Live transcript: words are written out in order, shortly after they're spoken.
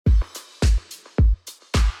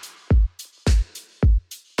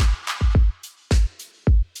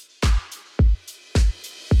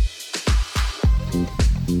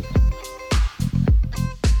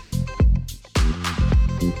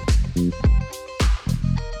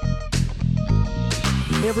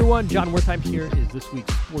Hey everyone, Jon Wertheim here is this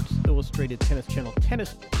week's Sports Illustrated Tennis Channel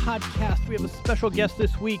Tennis Podcast. We have a special guest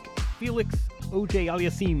this week, Felix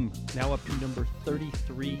Auger-Aliassime, now up to number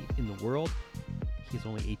 33 in the world. He's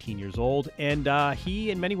only 18 years old, and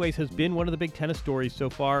he, in many ways, has been one of the big tennis stories so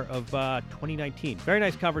far of 2019. Very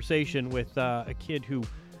nice conversation with a kid who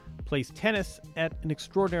plays tennis at an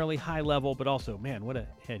extraordinarily high level, but also, man, what a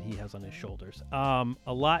head he has on his shoulders. A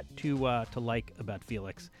lot to like about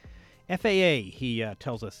Felix. FAA, he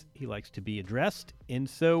tells us he likes to be addressed, and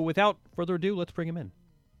so without further ado, let's bring him in.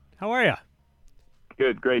 How are you?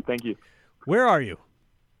 Good, great, thank you. Where are you?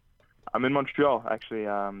 I'm in Montreal, actually.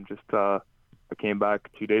 I came back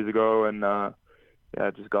 2 days ago, and I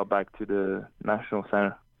just got back to the National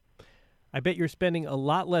Center. I bet you're spending a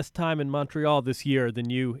lot less time in Montreal this year than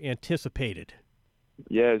you anticipated.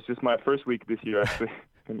 Yeah, it's just my first week this year, actually,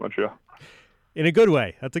 in Montreal. In a good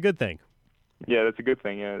way. That's a good thing. Yeah, that's a good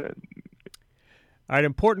thing, yeah. All right,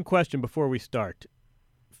 important question before we start.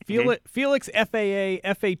 Felix FAA,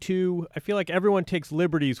 FA2, I feel like everyone takes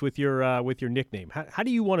liberties with your nickname. How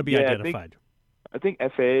do you want to be identified? I think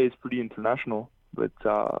FAA is pretty international, but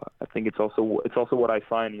I think it's also what I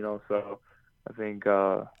find, so I think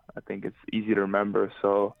it's easy to remember.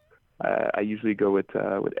 So I usually go with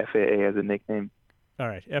FAA as a nickname. All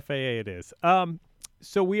right, FAA it is.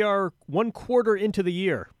 So we are 1 quarter into the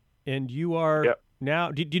year, and you are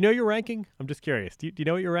now. Do you know your ranking? I'm just curious. Do you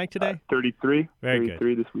know what you're ranked today? 33. Very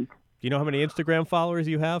 33 good. This week. Do you know how many Instagram followers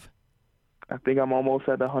you have? I think I'm almost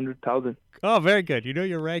at 100,000. Oh, very good. You know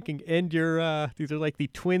your ranking, and your these are like the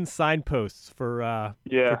twin signposts for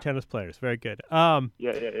tennis players. Very good. Yeah.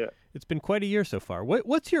 It's been quite a year so far.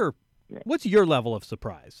 What's your level of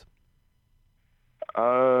surprise?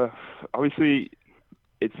 Obviously,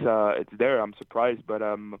 it's there. I'm surprised, but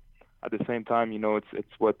at the same time,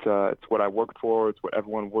 it's what I worked for. It's what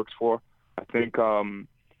everyone works for. I think I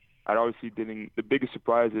obviously didn't. The biggest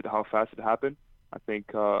surprise is how fast it happened. I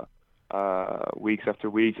think. Weeks after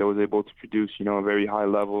weeks, I was able to produce, a very high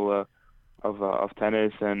level of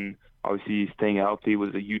tennis, and obviously staying healthy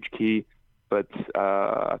was a huge key. But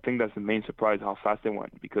I think that's the main surprise, how fast it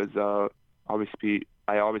went, because I obviously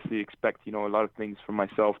expect, a lot of things from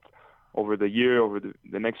myself over the year, over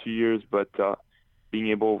the next few years. But being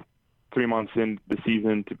able 3 months in the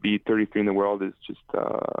season to be 33 in the world is just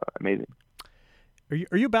amazing.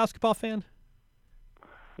 Are you a basketball fan?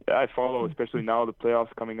 Yeah, I follow, especially now the playoffs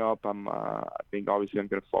coming up. I think obviously I'm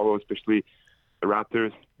going to follow, especially the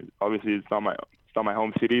Raptors. Obviously, it's not my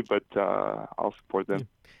home city, but I'll support them.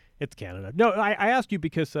 It's Canada. No, I asked you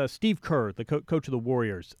because Steve Kerr, the coach of the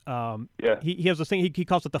Warriors, he has this thing he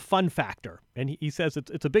calls it the fun factor, and he says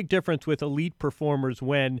it's a big difference with elite performers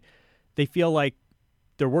when they feel like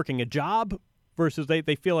they're working a job versus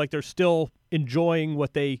they feel like they're still enjoying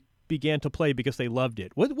what they began to play because they loved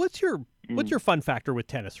it. What's your fun factor with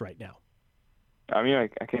tennis right now? I mean,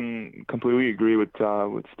 I can completely agree with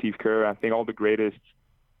Steve Kerr. I think all the great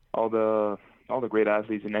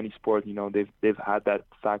athletes in any sport, they've had that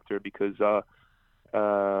factor because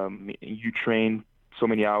you train so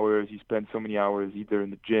many hours, you spend so many hours either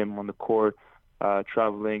in the gym, on the court,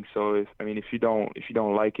 traveling. So if you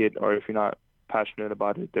don't like it, or if you're not passionate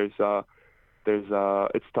about it,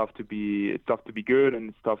 it's tough to be good, and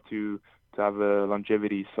it's tough to have a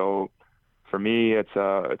longevity. So for me, it's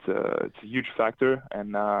a huge factor,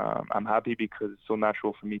 and I'm happy because it's so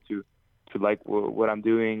natural for me to like what I'm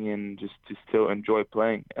doing and just to still enjoy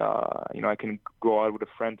playing. I can go out with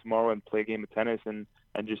a friend tomorrow and play a game of tennis and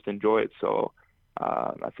just enjoy it. So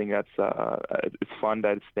I think it's fun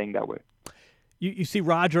that it's staying that way. You see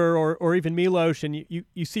Roger or even Milos, and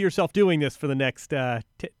you see yourself doing this for the next 10,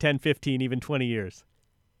 15, even 20 years.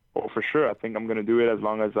 Oh, for sure. I think I'm going to do it as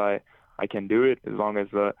long as I can do it, as long as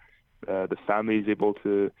the family is able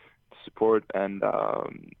to support, and I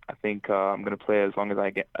think I'm going to play as long as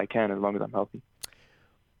I can, as long as I'm healthy.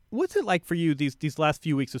 What's it like for you these last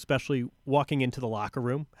few weeks, especially walking into the locker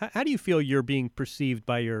room? How do you feel you're being perceived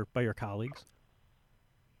by your colleagues?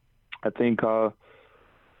 I think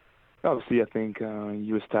obviously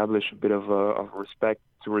you establish a bit of respect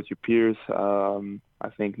towards your peers. I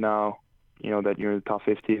think now that you're in the top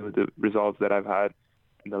 50 with the results that I've had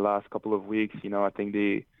in the last couple of weeks, I think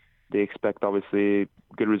they expect obviously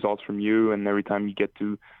good results from you, and every time you get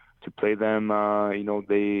to play them,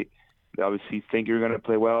 they obviously think you're going to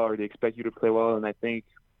play well, or they expect you to play well. And I think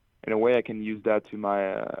in a way I can use that to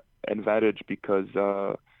my advantage, because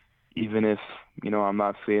even if I'm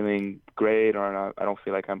not feeling great, or I don't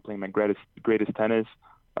feel like I'm playing my greatest tennis,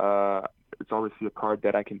 it's obviously a card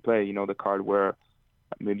that I can play. The card where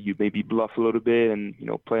maybe you bluff a little bit and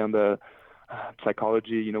play on the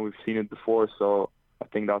psychology. We've seen it before, so I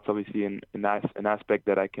think that's obviously an aspect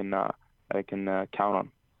that I can count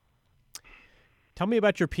on. Tell me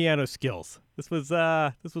about your piano skills. This was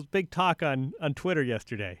big talk on Twitter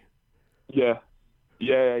yesterday. Yeah.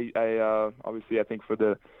 I obviously, I think for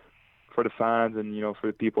the fans and for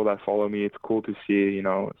the people that follow me, it's cool to see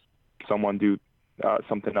someone do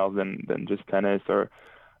something else than just tennis or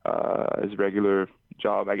his regular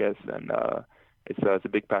job, I guess. And it's a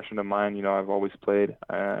big passion of mine. I've always played.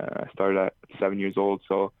 I started at 7 years old,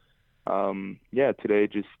 so today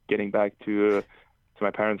just getting back to my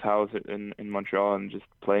parents' house in Montreal and just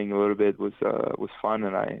playing a little bit was fun,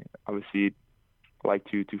 and I obviously like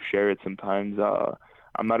to share it sometimes.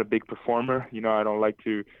 I'm not a big performer, I don't like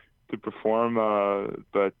to perform,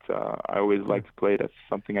 but I always like to play. That's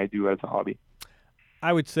something I do as a hobby.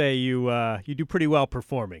 I would say you do pretty well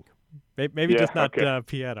performing, maybe just not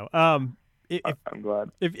piano. I'm glad.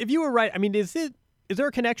 If you were right, I mean, is there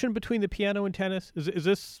a connection between the piano and tennis? Is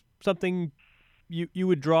this something you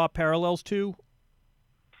would draw parallels to?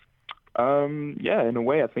 Yeah, in a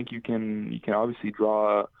way, I think you can obviously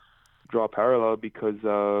draw a parallel because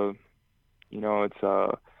it's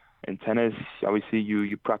in tennis, obviously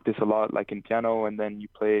you practice a lot like in piano, and then you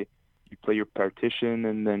play your partition,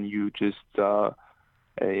 and then you just go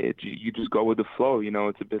with the flow.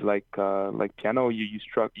 It's a bit like piano. You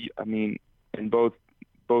struck. I mean, in both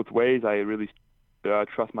ways, I really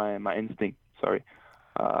trust my instinct. Sorry,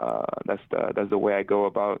 that's the way I go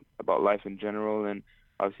about life in general, and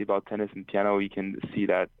obviously about tennis and piano, you can see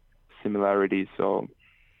that similarity. So,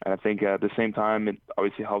 and I think at the same time, it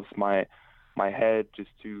obviously helps my head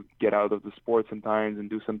just to get out of the sport sometimes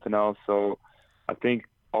and do something else. So, I think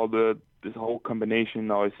this whole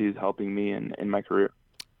combination obviously is helping me in my career.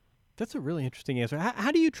 That's a really interesting answer.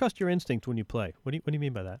 How do you trust your instinct when you play? What do you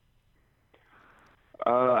mean by that?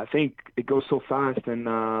 I think it goes so fast, and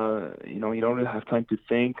you don't really have time to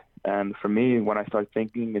think. And for me, when I start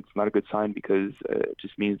thinking, it's not a good sign because it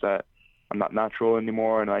just means that I'm not natural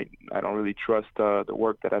anymore, and I don't really trust the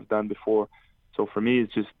work that I've done before. So for me,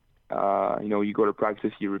 it's just you go to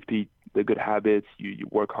practice, you repeat the good habits, you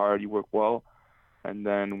work hard, you work well, and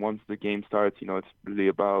then once the game starts, it's really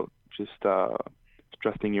about just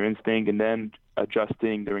trusting your instinct and then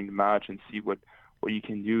adjusting during the match and see what you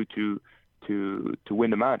can do to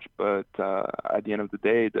win the match. But at the end of the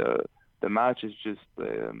day, the match is just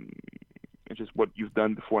it's just what you've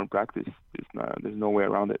done before in practice. There's no way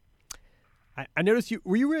around it. I noticed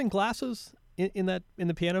were you wearing glasses in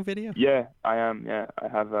the piano video? Yeah, I am. Yeah, I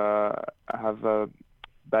have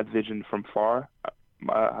bad vision from far.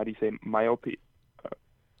 How do you say myopia?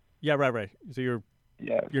 Yeah, right. So you're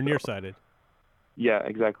nearsighted. Yeah,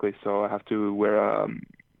 exactly. So I have to wear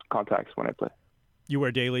contacts when I play. You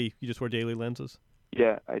just wear daily lenses?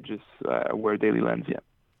 Yeah, I just wear daily lens, yeah.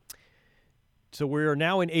 So we're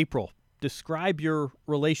now in April. Describe your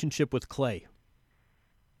relationship with clay.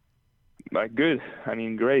 Good. I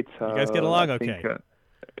mean, great. You guys get along okay?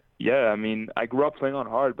 Yeah, I mean, I grew up playing on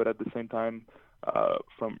hard, but at the same time,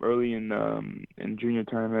 from early in junior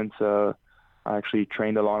tournaments, I actually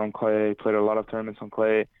trained a lot on clay, played a lot of tournaments on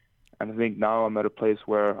clay, and I think now I'm at a place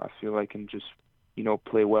where I feel I can just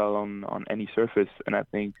play well on any surface, and I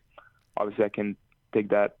think obviously I can take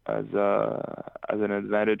that as an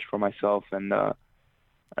advantage for myself, and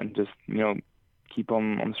just keep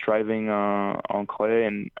on striving on clay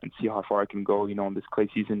and see how far I can go on this clay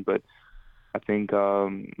season. But I think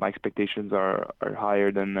my expectations are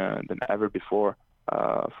higher than ever before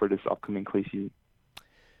for this upcoming clay season.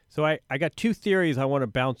 So I got two theories I want to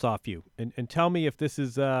bounce off you, and tell me if this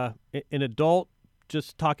is an adult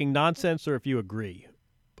just talking nonsense or if you agree.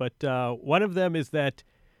 But one of them is that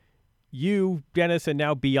you, Denis, and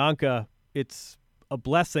now Bianca, it's a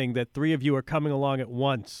blessing that three of you are coming along at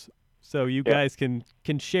once, so you guys can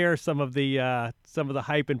share some of the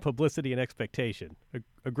hype and publicity and expectation.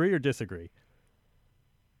 Agree or disagree?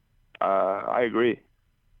 I agree.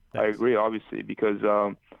 Thanks. I agree, obviously, because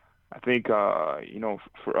I think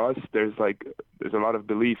for us, there's a lot of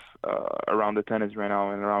belief around the tennis right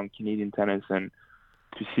now and around Canadian tennis, and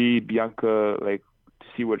to see Bianca, to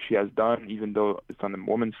see what she has done, even though it's on the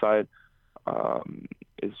women's side,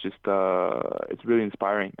 it's just it's really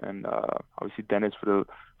inspiring. And obviously Denis for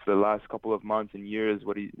the last couple of months and years,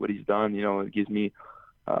 what he's done, it gives me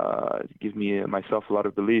myself a lot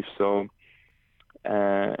of belief. So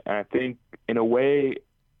and I think in a way,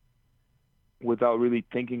 without really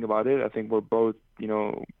thinking about it, I think we're both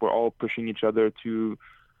we're all pushing each other to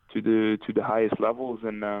the highest levels,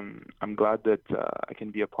 and I'm glad that I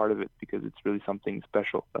can be a part of it because it's really something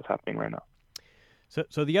special that's happening right now.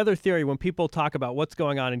 So the other theory, when people talk about what's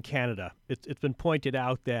going on in Canada, it's been pointed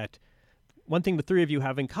out that one thing the three of you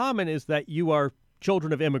have in common is that you are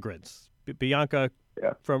children of immigrants. Bianca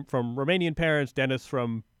from Romanian parents, Denis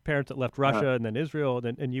from parents that left Russia and then Israel,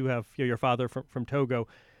 and you have your father from Togo.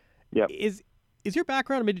 Yeah. Is your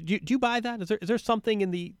background? I mean, do you buy that? Is there something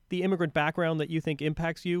in the immigrant background that you think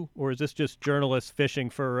impacts you, or is this just journalists fishing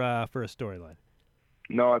for a storyline?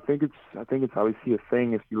 No, I think it's how we see a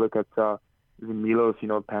thing. If you look at Milos,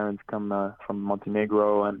 parents come from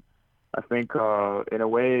Montenegro, and I think in a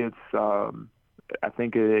way it's I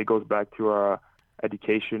think it goes back to our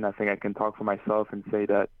education. I think I can talk for myself and say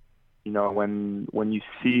that when you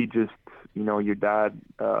see just your dad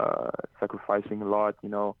sacrificing a lot,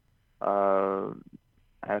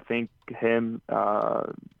 I think him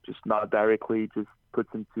just not directly just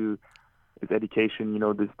puts into his education,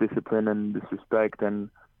 this discipline and this respect and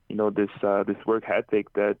this work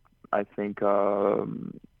ethic that I think a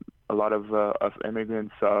lot of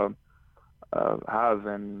immigrants have,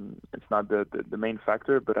 and it's not the main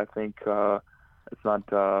factor, but I think it's not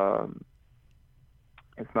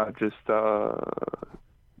just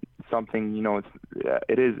something.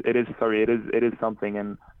 It is something,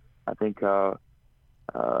 and I think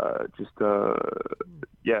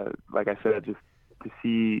like I said, just to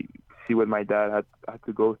see what my dad had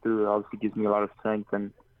to go through, it obviously gives me a lot of strength,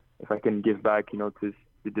 and if I can give back, to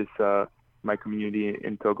this my community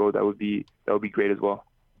in Togo, that would be great as well.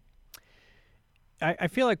 I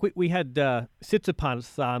feel like we had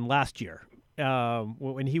Tsitsipas on last year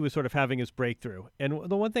when he was sort of having his breakthrough. And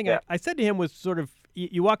the one thing I said to him was sort of,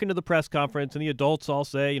 you walk into the press conference and the adults all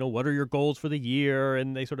say, what are your goals for the year?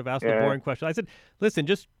 And they sort of ask the boring question. I said, listen,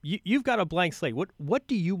 just you've got a blank slate. What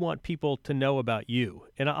do you want people to know about you?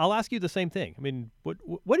 And I'll ask you the same thing. I mean, what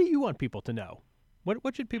do you want people to know?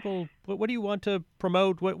 What should people? What do you want to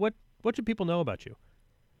promote? What should people know about you?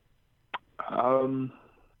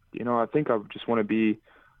 I think I just want to be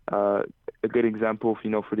a good example,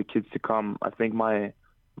 for the kids to come. I think my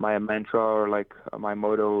mantra or like my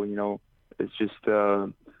motto, is just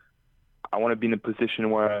I want to be in a position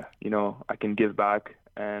where I can give back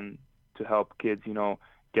and to help kids,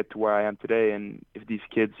 get to where I am today. And if these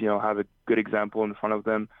kids, have a good example in front of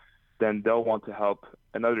them, then they'll want to help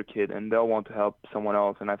another kid and they'll want to help someone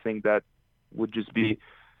else. And I think that would just be,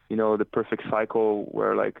 the perfect cycle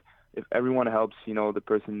where like if everyone helps, the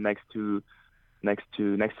person next to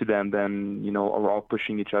them, then we're all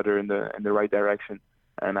pushing each other in the right direction.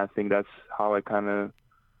 And I think that's how I kind of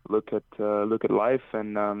look at life.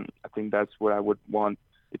 And I think that's what I would want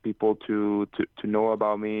the people to know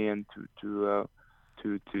about me and to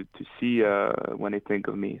see when they think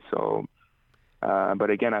of me. So, but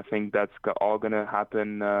again, I think that's all gonna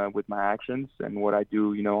happen with my actions and what I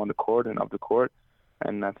do, on the court and off the court.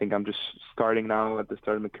 And I think I'm just starting now at the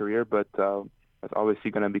start of my career, but it's obviously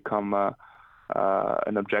going to become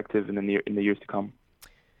an objective in the years to come.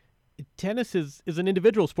 Tennis is an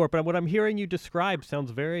individual sport, but what I'm hearing you describe sounds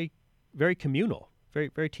very, very communal, very,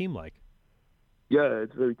 very team-like. Yeah,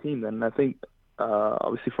 it's very team, and I think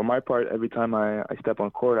obviously for my part, every time I step on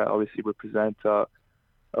court, I obviously represent a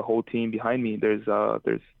whole team behind me. There's a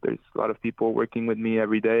lot of people working with me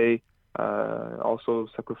every day, also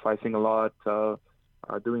sacrificing a lot.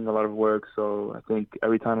 Doing a lot of work. So I think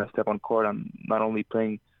every time I step on court, I'm not only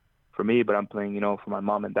playing for me, but I'm playing, for my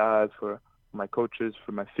mom and dad, for my coaches,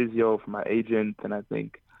 for my physio, for my agent. And I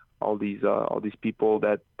think all these people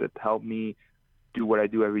that help me do what I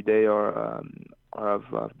do every day are of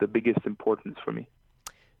the biggest importance for me.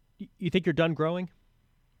 You think you're done growing?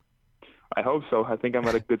 I hope so. I think I'm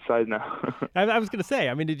at a good size now. I was going to say,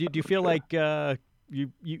 I mean, do you feel like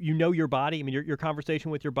you know your body? I mean, your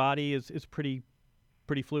conversation with your body is pretty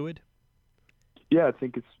fluid? Yeah, I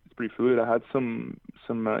think it's pretty fluid. I had some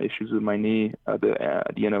issues with my knee at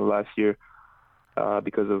the end of last year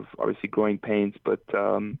because of obviously growing pains, but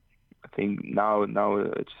I think now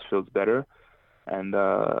it just feels better, and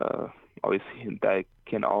obviously that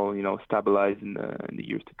can all stabilize in the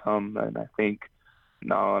years to come. And I think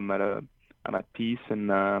now I'm at peace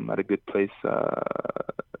and I'm at a good place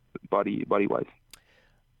body wise.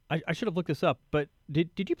 I should have looked this up, but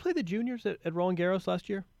did you play the juniors at Roland Garros last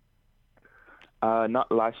year?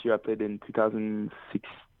 Not last year. I played in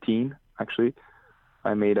 2016, actually.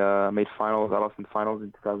 I made finals. I lost in finals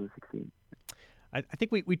in 2016. I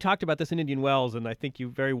think we talked about this in Indian Wells, and I think you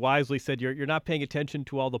very wisely said you're not paying attention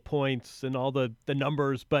to all the points and all the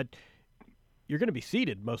numbers, but you're going to be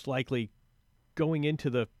seeded most likely going into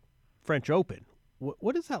the French Open.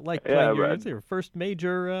 What is that like playing it's your first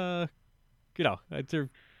major, it's your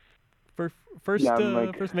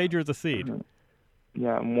first major as a seed.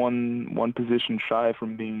 Yeah, I'm one position shy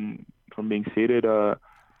from being seeded.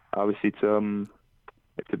 Obviously, it's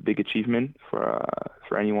it's a big achievement for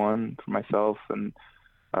anyone, for myself, and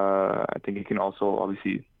I think it can also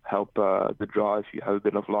obviously help the draw if you have a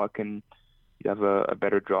bit of luck and you have a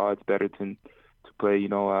better draw. It's better to play,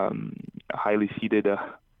 a highly seeded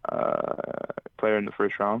player in the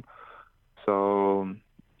first round. So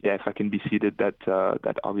yeah, if I can be seeded,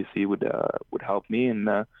 that obviously would help me, and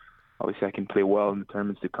obviously I can play well in the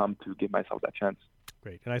tournaments to come to give myself that chance.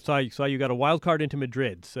 Great. And I saw you got a wild card into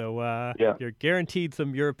Madrid, so yeah, you're guaranteed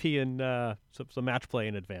some European some match play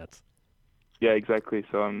in advance. Yeah, exactly.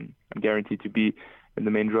 So I'm guaranteed to be in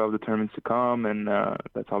the main draw of the tournaments to come, and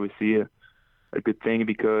that's obviously a good thing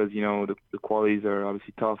because the qualities are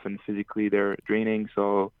obviously tough and physically they're draining.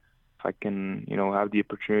 So if I can have the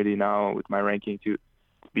opportunity now with my ranking to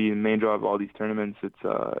be in the main draw of all these tournaments, it's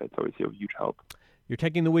obviously a huge help. You're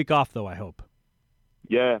taking the week off, though, I hope.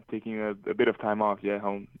 Yeah, taking a bit of time off. Yeah,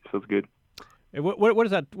 home. It feels good. What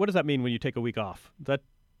does that mean when you take a week off? Is that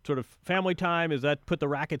sort of family time? Is that put the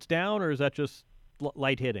rackets down, or is that just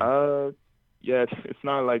light hitting? Yeah, it's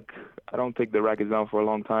not like I don't take the rackets down for a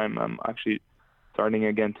long time. I'm actually starting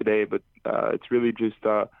again today, but it's really just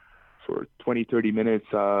for 20, 30 minutes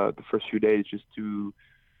the first few days just to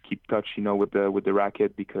keep touch, with the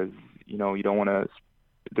racket because you don't want to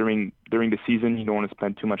during the season you don't want to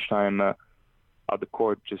spend too much time out the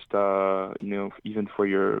court. Just even for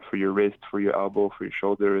your wrist, for your elbow, for your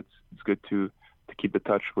shoulder, it's good to keep the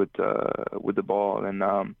touch with the ball. And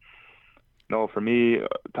no, for me,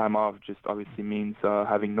 time off just obviously means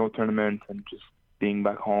having no tournament and just being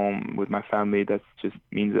back home with my family. That just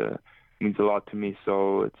means a lot to me.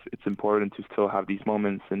 So it's important to still have these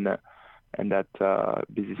moments in that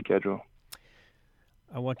busy schedule.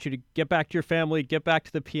 I want you to get back to your family, get back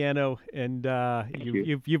to the piano, and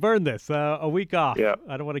you've earned this, a week off. Yeah.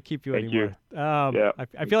 I don't want to keep you Thank anymore. Yeah.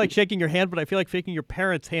 I feel like shaking your hand, but I feel like shaking your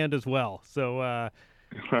parents' hand as well. So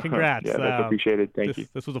congrats. Yeah, that's appreciated. Thank you.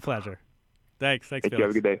 This was a pleasure. Thanks, Thank Felix. you.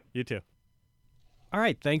 Have a good day. You too. All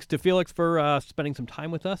right, thanks to Felix for spending some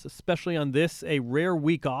time with us, especially on this, a rare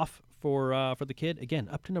week off for the kid. Again,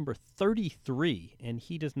 up to number 33, and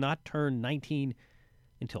he does not turn 19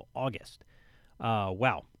 until August.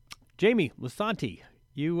 Wow. Jamie Lisanti,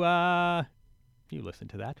 you listened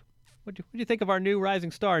to that. What do you think of our new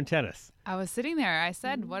rising star in tennis? I was sitting there. I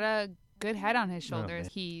said, what a good head on his shoulders.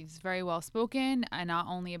 He's very well spoken, and not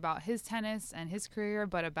only about his tennis and his career,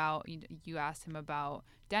 but about, you asked him about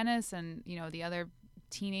Denis and, the other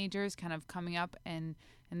teenagers kind of coming up in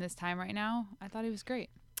this time right now. I thought he was great.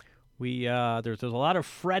 There's a lot of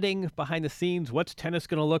fretting behind the scenes. What's tennis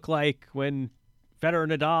going to look like when Federer,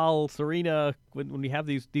 Nadal, Serena, when we have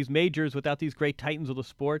these majors without these great titans of the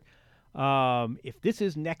sport? If this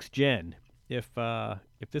is next gen, if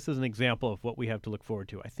this is an example of what we have to look forward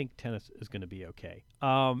to, I think tennis is going to be okay.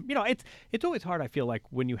 It's always hard, I feel like,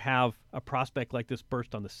 when you have a prospect like this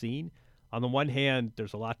burst on the scene. On the one hand,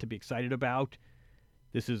 there's a lot to be excited about.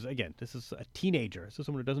 This is a teenager. This is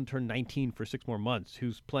someone who doesn't turn 19 for 6 more months,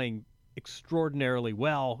 who's playing extraordinarily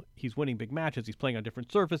well. He's winning big matches. He's playing on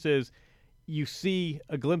different surfaces. You see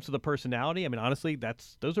a glimpse of the personality. I mean, honestly,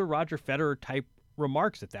 those are Roger Federer type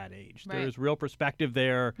remarks at that age. Right. There's real perspective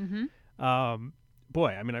there. Mm-hmm. Boy,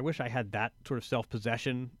 I mean, I wish I had that sort of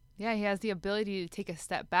self-possession. Yeah, he has the ability to take a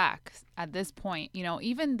step back at this point.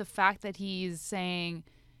 Even the fact that he's saying,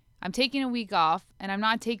 I'm taking a week off, and I'm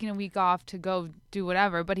not taking a week off to go do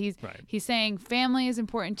whatever, but he's saying family is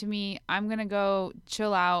important to me. I'm going to go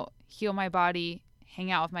chill out, heal my body,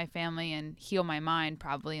 hang out with my family, and heal my mind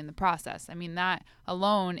probably in the process. I mean, that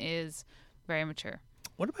alone is very mature.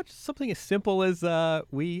 What about just something as simple as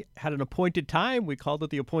we had an appointed time, we called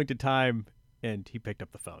it the appointed time, and he picked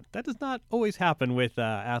up the phone? That does not always happen with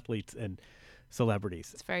athletes and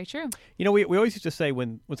celebrities. It's very true. We always used to say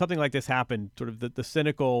when something like this happened, sort of the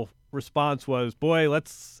cynical response was, boy,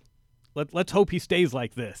 let's hope he stays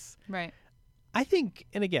like this. Right. I think,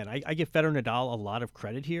 and again, I give Federer and Nadal a lot of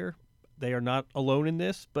credit here. They are not alone in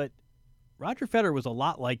this, but Roger Federer was a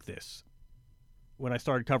lot like this when I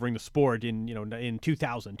started covering the sport in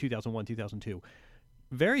 2000, 2001, 2002.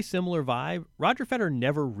 Very similar vibe. Roger Federer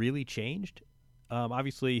never really changed.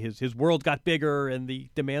 Obviously, his world got bigger and the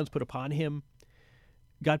demands put upon him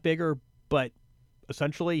got bigger, but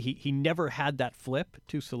essentially he never had that flip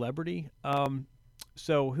to celebrity.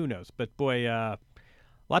 So who knows? But boy, a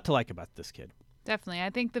lot to like about this kid. Definitely. I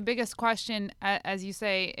think the biggest question, as you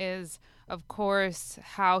say, is, of course,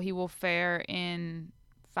 how he will fare in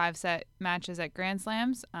 5-set matches at Grand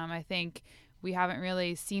Slams. I think we haven't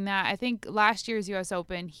really seen that. I think last year's U.S.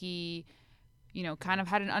 Open, he kind of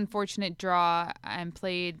had an unfortunate draw and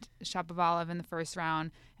played Shapovalov in the first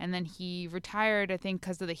round, and then he retired, I think,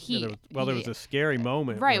 because of the heat. There was a scary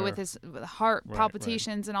moment. Right, with his heart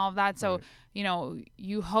palpitations and all of that. So,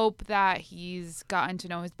 you hope that he's gotten to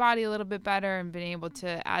know his body a little bit better and been able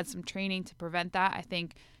to add some training to prevent that. I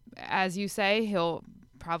think, as you say, he'll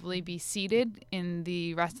probably be seeded in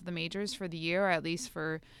the rest of the majors for the year, or at least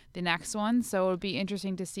for the next one. So it'll be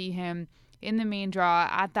interesting to see him in the main draw,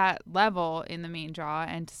 at that level in the main draw,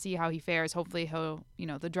 and to see how he fares. Hopefully he'll,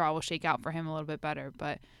 the draw will shake out for him a little bit better.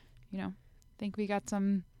 But, I think we got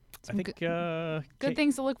some good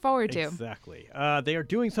things to look forward to. Exactly. They are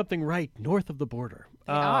doing something right north of the border.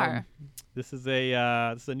 They are. This is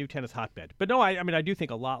a new tennis hotbed. But no, I do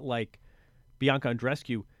think a lot like Bianca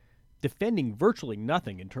Andreescu, defending virtually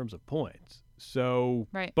nothing in terms of points. So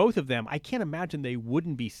both of them, I can't imagine they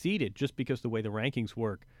wouldn't be seeded just because the way the rankings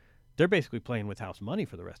work. They're basically playing with house money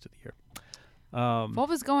for the rest of the year. What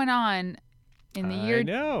was going on in the year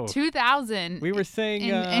 2000? We were saying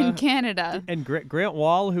in Canada. And Grant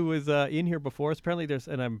Wall, who was in here before us, apparently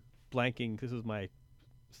and I'm blanking. This is my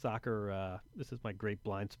soccer. This is my great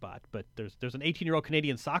blind spot. But there's an 18-year-old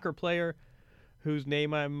Canadian soccer player whose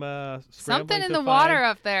name I'm scrambling something in to the find. water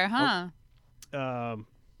up there, huh?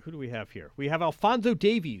 Who do we have here? We have Alphonso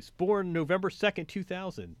Davies, born November 2nd,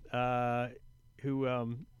 2000.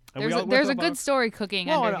 Who there's a good story cooking.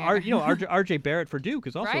 Well, under here. RJ Barrett for Duke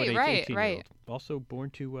is also an 18-year-old. Right. Also born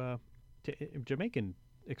to Jamaican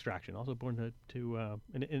extraction. Also born to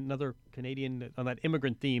another Canadian on that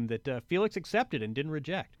immigrant theme that Felix accepted and didn't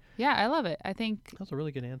reject. Yeah, I love it. I think that was a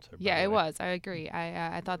really good answer. Yeah, it was. I agree.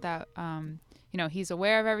 I thought that he's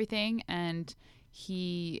aware of everything, and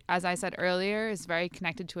he, as I said earlier, is very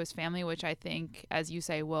connected to his family, which I think, as you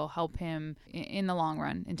say, will help him in the long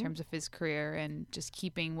run in terms of his career and just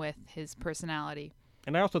keeping with his personality.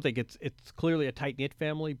 And I also think it's clearly a tight-knit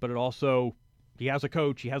family, but it also, he has a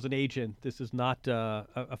coach, he has an agent. This is not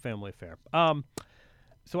a family affair.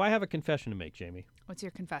 So I have a confession to make, Jamie. What's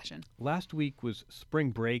your confession? Last week was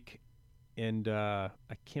spring break, and I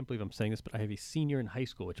can't believe I'm saying this, but I have a senior in high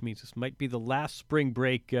school, which means this might be the last spring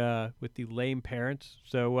break with the lame parents.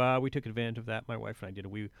 So we took advantage of that. My wife and I did.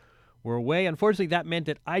 We were away. Unfortunately, that meant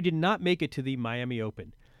that I did not make it to the Miami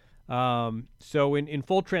Open. So in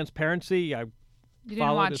full transparency, I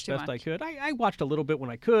followed as best I could. I watched a little bit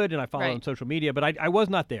when I could, and I followed on social media, but I was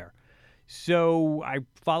not there. So I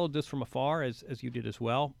followed this from afar, as you did as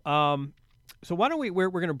well. So why don't we're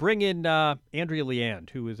going to bring in Andrea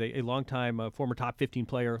Leand, who is a longtime former top 15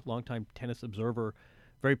 player, longtime tennis observer,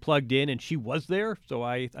 very plugged in, and she was there. So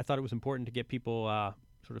I thought it was important to get people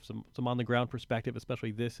sort of some on-the-ground perspective,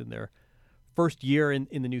 especially this in their first year in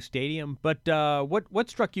the new stadium. But what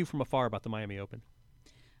struck you from afar about the Miami Open?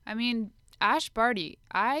 I mean, Ash Barty,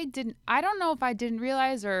 I don't know if I didn't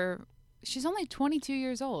realize, or she's only 22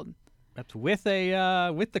 years old. That's with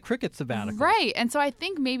the cricket sabbatical. Right. And so I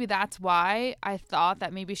think maybe that's why I thought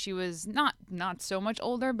that maybe she was not so much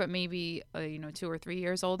older, but maybe 2 or 3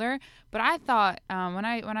 years older. But I thought when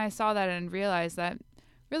I saw that and realized that,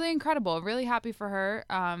 really incredible, really happy for her.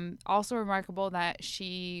 Also remarkable that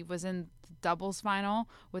she was in the doubles final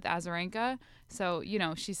with Azarenka. So,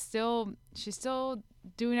 she's still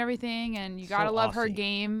doing everything, and you gotta love her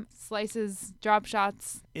game. Slices, drop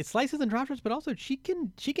shots. It slices and drop shots, but also she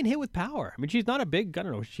can hit with power. I mean, she's not a big, I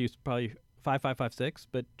don't know, she's probably 5'5", 5'6",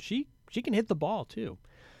 but she can hit the ball too.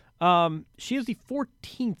 She is the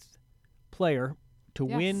 14th player to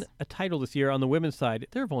win a title this year on the women's side.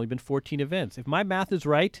 There have only been 14 events. If my math is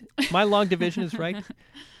right, if my long division is right,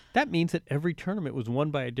 that means that every tournament was won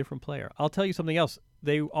by a different player. I'll tell you something else.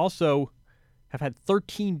 They also have had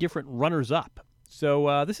 13 different runners-up.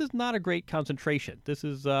 So this is not a great concentration. This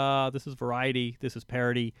is variety. This is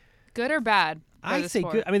parity. Good or bad? I say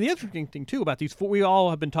good. I mean, the interesting thing, too, about these we all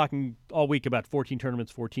have been talking all week about 14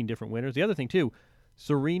 tournaments, 14 different winners. The other thing, too,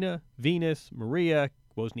 Serena, Venus, Maria,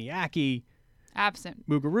 Wozniacki, absent,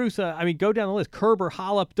 Muguruza. I mean, go down the list. Kerber,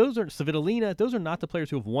 Halep, Svitolina. Those are not the players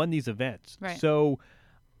who have won these events. Right. So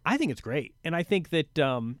I think it's great. And I think that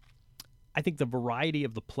the variety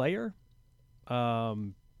of the player,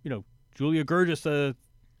 Julia Gerges, a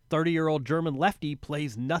 30-year-old German lefty,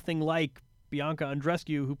 plays nothing like Bianca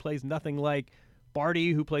Andreescu, who plays nothing like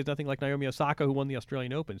Barty, who plays nothing like Naomi Osaka, who won the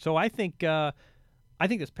Australian Open. So I think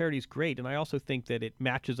this parity is great, and I also think that it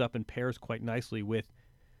matches up and pairs quite nicely with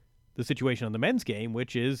the situation on the men's game,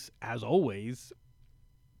 which is, as always,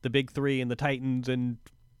 the big three and the Titans and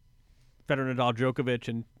Federer, Nadal, Djokovic,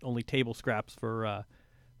 and only table scraps for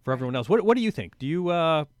everyone else. What do you think? Do you,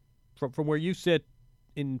 from where you sit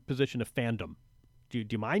in position of fandom, Do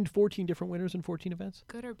you mind 14 different winners in 14 events?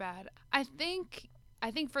 Good or bad? I think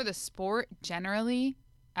for the sport generally,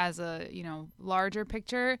 as a larger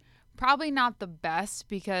picture, probably not the best,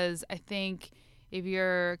 because I think if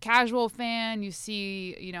you're a casual fan, you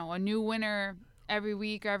see a new winner every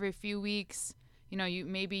week or every few weeks.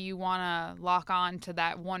 You want to lock on to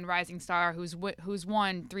that one rising star who's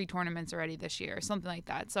won 3 tournaments already this year, or something like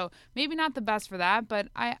that. So maybe not the best for that, but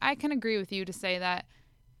I can agree with you to say that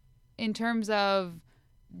in terms of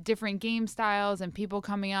different game styles and people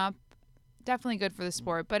coming up, definitely good for the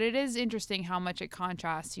sport. But it is interesting how much it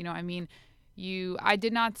contrasts. I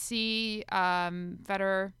did not see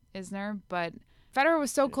Federer Isner, but Federer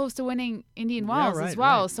was so close to winning Indian Wells as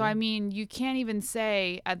well. So I mean, you can't even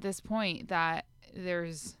say at this point that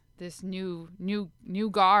there's this new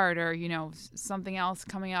guard or something else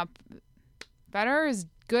coming up. Federer is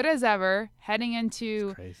good as ever heading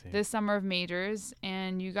into this summer of majors,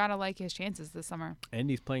 and you gotta like his chances this summer. And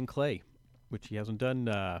he's playing clay, which he hasn't done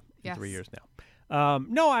in 3 years now.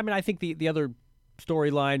 No, I mean, I think the other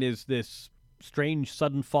storyline is this strange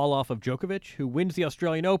sudden fall off of Djokovic, who wins the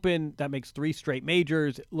Australian Open. That makes 3 straight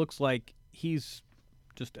majors. It looks like he's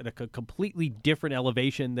just at a completely different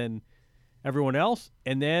elevation than everyone else.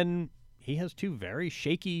 And then he has 2 very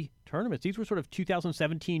shaky tournaments. These were sort of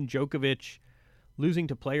 2017 Djokovic, losing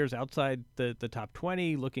to players outside the top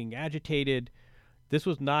 20, looking agitated. This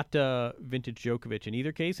was not vintage Djokovic in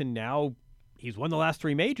either case, and now he's won the last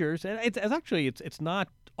 3 majors. And it's not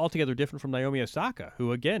altogether different from Naomi Osaka,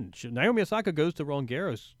 who, again, Naomi Osaka goes to Roland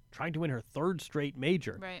Garros trying to win her 3rd straight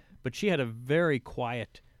major. Right. But she had a very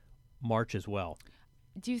quiet March as well.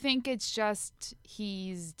 Do you think it's just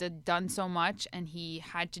he's done so much and he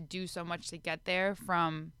had to do so much to get there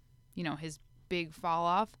from, his big fall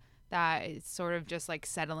off, that it's sort of just like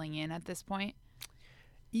settling in at this point?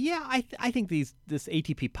 Yeah, I think this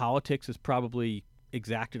ATP politics has probably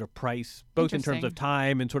exacted a price, both in terms of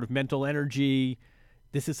time and sort of mental energy.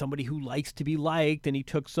 This is somebody who likes to be liked, and he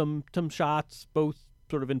took some shots, both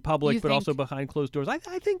sort of in public but also behind closed doors. I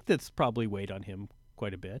think that's probably weighed on him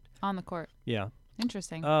quite a bit. On the court. Yeah.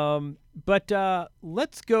 Interesting. But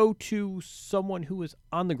let's go to someone who was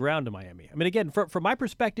on the ground in Miami. I mean, again, from my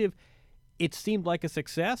perspective, it seemed like a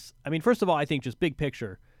success. I mean, first of all, I think just big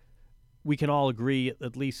picture, we can all agree,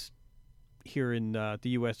 at least here in the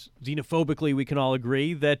U.S., xenophobically, we can all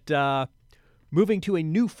agree that moving to a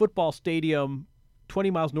new football stadium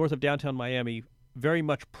 20 miles north of downtown Miami, very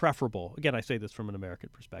much preferable. Again, I say this from an American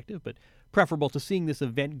perspective, but preferable to seeing this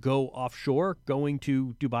event go offshore, going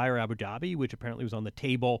to Dubai or Abu Dhabi, which apparently was on the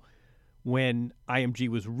table when IMG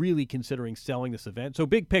was really considering selling this event. So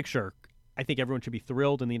big picture, I think everyone should be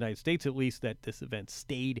thrilled in the United States, at least, that this event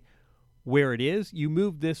stayed where it is. You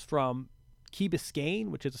moved this from Key Biscayne,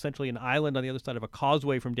 which is essentially an island on the other side of a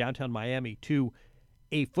causeway from downtown Miami, to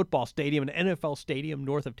a football stadium, an NFL stadium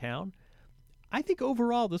north of town. I think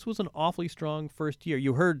overall this was an awfully strong first year.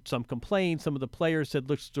 You heard some complaints. Some of the players said,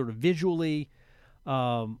 look, sort of visually,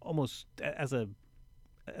 almost as an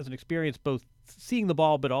experience, both seeing the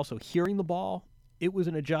ball but also hearing the ball. It was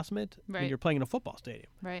an adjustment when you're playing in a football stadium.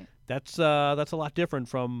 Right. That's a lot different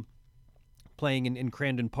from playing in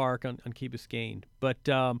Crandon Park on Key Biscayne. But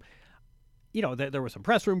there were some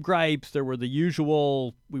press room gripes. There were the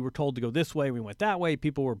usual, we were told to go this way, we went that way.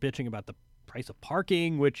 People were bitching about the price of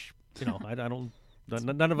parking, which,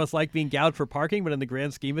 none of us like being gouged for parking, but in the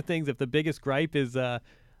grand scheme of things, if the biggest gripe is I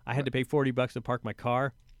had to pay $40 to park my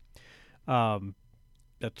car,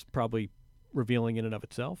 that's probably revealing in and of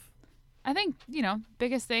itself. I think,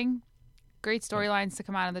 biggest thing, great storylines to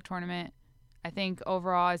come out of the tournament. I think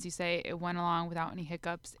overall, as you say, it went along without any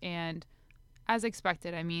hiccups, and as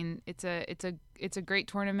expected. I mean, it's a great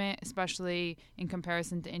tournament, especially in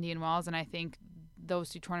comparison to Indian Wells, and I think those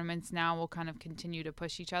 2 tournaments now will kind of continue to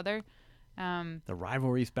push each other. The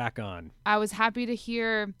rivalry's back on. I was happy to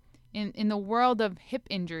hear, in the world of hip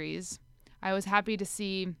injuries, I was happy to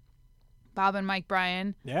see Bob and Mike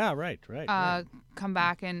Bryan come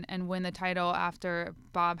back and win the title after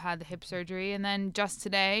Bob had the hip surgery. And then just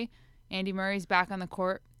today, Andy Murray's back on the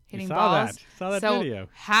court hitting balls. Saw that video.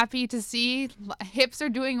 Happy to see hips are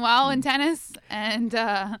doing well in tennis. And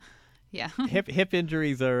yeah. Hip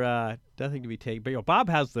injuries are nothing to be taken. But Bob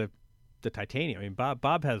has the titanium. I mean,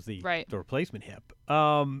 Bob has the replacement hip.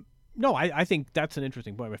 No, I think that's an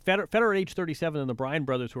interesting point. Federer at age 37 and the Bryan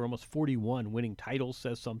brothers, who are almost 41, winning titles,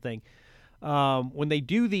 says something. When they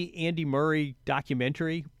do the Andy Murray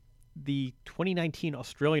documentary, the 2019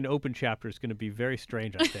 Australian Open chapter is going to be very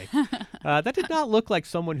strange, I think. That did not look like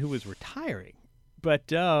someone who was retiring.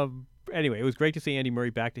 But anyway, it was great to see Andy Murray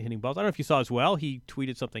back to hitting balls. I don't know if you saw as well. He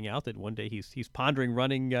tweeted something out that one day he's pondering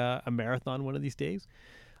running a marathon one of these days.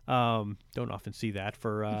 Don't often see that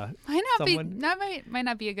for someone. Might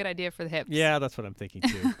not be a good idea for the hips. Yeah, that's what I'm thinking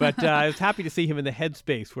too. But I was happy to see him in the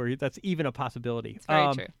headspace where that's even a possibility. It's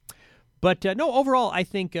very true. But no, overall, I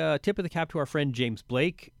think tip of the cap to our friend James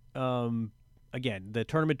Blake. Again, the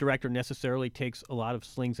tournament director necessarily takes a lot of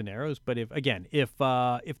slings and arrows. But if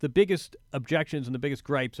the biggest objections and the biggest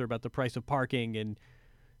gripes are about the price of parking and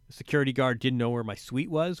the security guard didn't know where my suite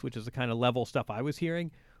was, which is the kind of level stuff I was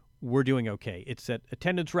hearing, we're doing okay. It's at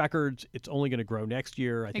attendance records. It's only going to grow next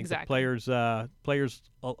year. I think the players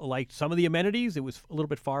liked some of the amenities. It was a little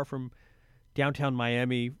bit far from downtown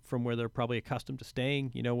Miami, from where they're probably accustomed to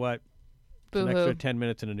staying. You know what? It's an extra 10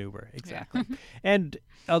 minutes in an Uber. Exactly. Yeah. And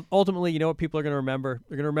ultimately, you know what people are going to remember?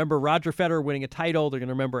 They're going to remember Roger Federer winning a title. They're going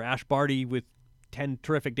to remember Ash Barty with 10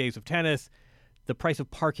 terrific days of tennis. The price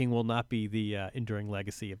of parking will not be the enduring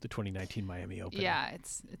legacy of the 2019 Miami Open. Yeah,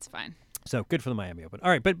 it's fine. So good for the Miami Open.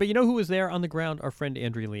 All right, but you know who was there on the ground? Our friend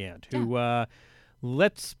Andrea Leand, who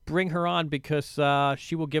let's bring her on because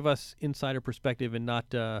she will give us insider perspective and not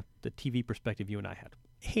the TV perspective you and I had.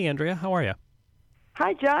 Hey, Andrea, how are you?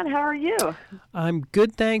 Hi, John. How are you? I'm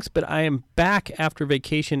good, thanks, but I am back after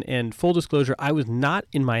vacation, and full disclosure, I was not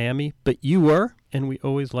in Miami, but you were, and we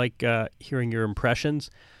always like hearing your impressions.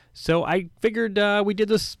 So I figured we did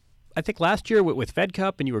this, I think, last year with Fed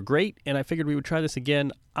Cup, and you were great, and I figured we would try this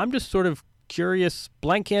again. I'm just sort of curious,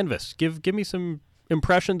 blank canvas. Give me some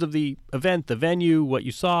impressions of the event, the venue, what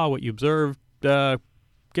you saw, what you observed.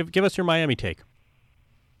 Give us your Miami take.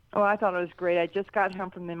 Oh, I thought it was great. I just got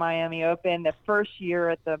home from the Miami Open. The first year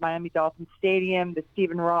at the Miami Dolphins Stadium, the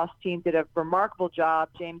Stephen Ross team did a remarkable job.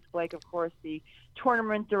 James Blake, of course, the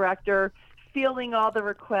tournament director, fielding all the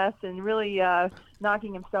requests and really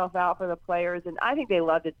knocking himself out for the players. And I think they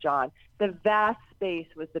loved it, John. The vast space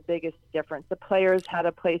was the biggest difference. The players had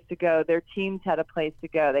a place to go. Their teams had a place to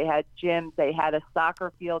go. They had gyms. They had a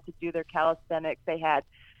soccer field to do their calisthenics. They had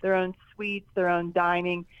their own suites, their own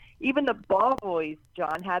dining. Even the ball boys,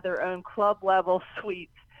 John, had their own club-level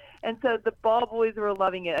suites. And so the ball boys were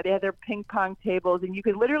loving it. They had their ping pong tables, and you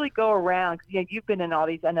could literally go around, because you've been in all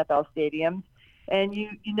these NFL stadiums, and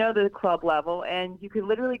you know the club level, and you could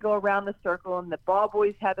literally go around the circle, and the ball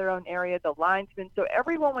boys had their own area, the linesmen. So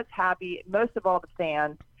everyone was happy, most of all the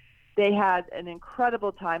fans. They had an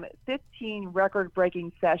incredible time, 15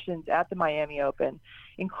 record-breaking sessions at the Miami Open,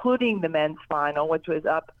 including the men's final, which was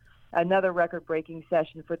up another record-breaking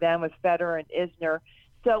session for them with Federer and Isner.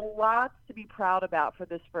 So lots to be proud about for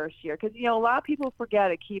this first year. Because, a lot of people forget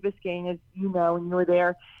at Key Biscayne, as you know, when you were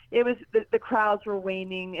there, it was the crowds were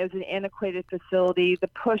waning. It was an antiquated facility. The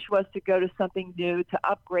push was to go to something new, to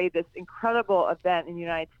upgrade this incredible event in the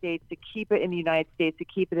United States, to keep it in the United States, to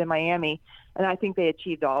keep it in Miami. And I think they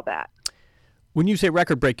achieved all that. When you say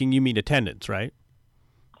record-breaking, you mean attendance, right?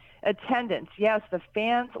 Attendance, yes. The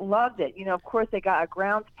fans loved it. Of course, they got a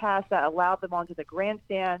grounds pass that allowed them onto the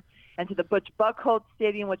grandstand and to the Butch Buchholz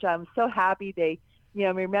Stadium, which I'm so happy they,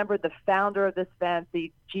 remember the founder of this event,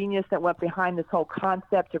 the genius that went behind this whole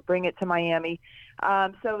concept to bring it to Miami.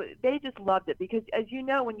 So they just loved it because, as you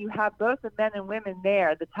know, when you have both the men and women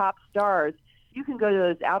there, the top stars, you can go to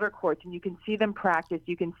those outer courts and you can see them practice.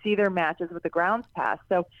 You can see their matches with the grounds pass.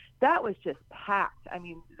 So that was just packed. I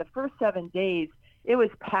mean, the first 7 days, it was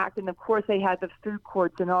packed, and of course they had the food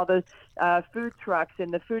courts and all those food trucks,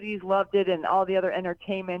 and the foodies loved it, and all the other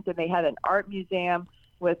entertainment, and they had an art museum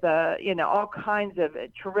with all kinds of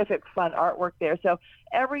terrific fun artwork there. So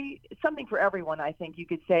something for everyone, I think you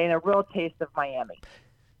could say, and a real taste of Miami.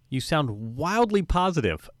 You sound wildly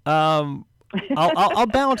positive. I'll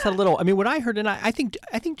balance that a little. I mean, what I heard, and I think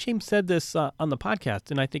James said this on the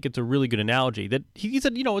podcast, and I think it's a really good analogy. That he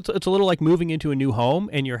said, it's a little like moving into a new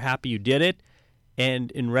home, and you're happy you did it.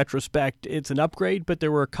 And in retrospect, it's an upgrade, but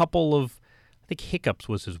there were a couple of, I think hiccups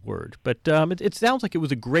was his word. But it sounds like it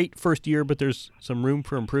was a great first year, but there's some room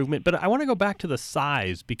for improvement. But I want to go back to the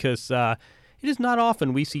size because it is not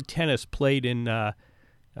often we see tennis played in, I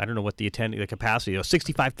don't know what the capacity, a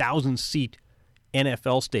 65,000 seat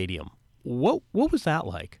NFL stadium. What was that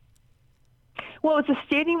like? Well, it's a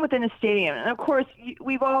stadium within a stadium. And of course,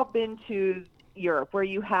 we've all been to Europe, where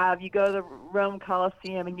you go to the Rome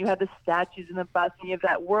Colosseum and you have the statues and the busts, and you have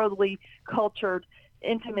that worldly, cultured,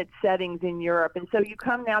 intimate settings in Europe. And so you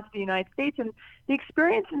come now to the United States, and the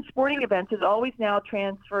experience in sporting events is always now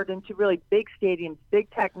transferred into really big stadiums, big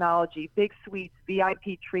technology, big suites,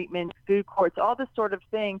 VIP treatment, food courts, all this sort of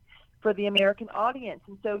thing. for the American audience.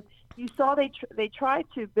 And so you saw they tried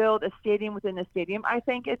to build a stadium within a stadium. I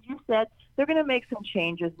think, as you said, they're going to make some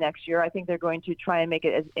changes next year. I think they're going to try and make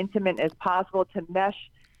it as intimate as possible to mesh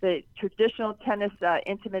the traditional tennis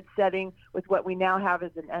intimate setting with what we now have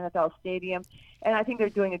as an NFL stadium. And I think they're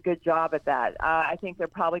doing a good job at that. I think they're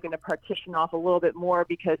probably going to partition off a little bit more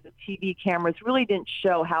because the TV cameras really didn't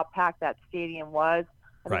show how packed that stadium was.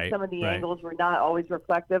 I think some of the angles were not always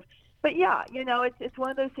reflective. But, yeah, it's one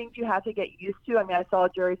of those things you have to get used to. I mean, I saw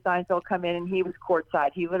Jerry Seinfeld come in, and he was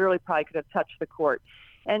courtside. He literally probably could have touched the court.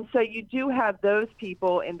 And so you do have those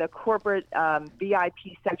people in the corporate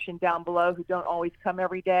VIP section down below who don't always come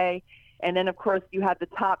every day. And then, of course, you have the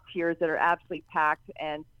top tiers that are absolutely packed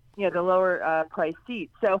and, the lower price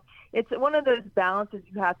seats. So it's one of those balances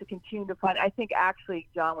you have to continue to find. I think actually,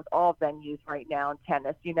 John, with all venues right now in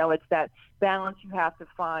tennis, it's that balance you have to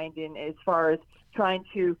find in as far as trying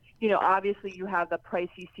to, obviously you have the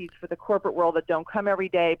pricey seats for the corporate world that don't come every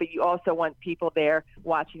day, but you also want people there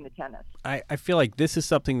watching the tennis. I feel like this is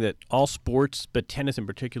something that all sports, but tennis in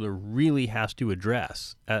particular, really has to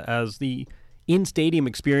address. As the in-stadium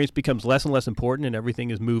experience becomes less and less important and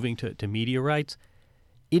everything is moving to media rights,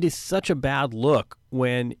 it is such a bad look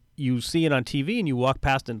when you see it on TV and you walk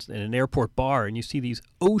past in an airport bar and you see these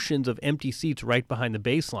oceans of empty seats right behind the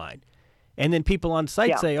baseline. And then people on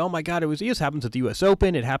site say, oh, my God, this happens at the U.S.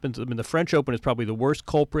 Open. It happens, the French Open is probably the worst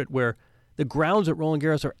culprit, where the grounds at Roland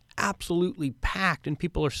Garros are absolutely packed and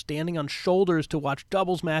people are standing on shoulders to watch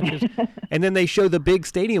doubles matches. And then they show the big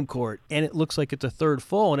stadium court and it looks like it's a third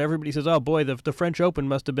full. And everybody says, oh, boy, the French Open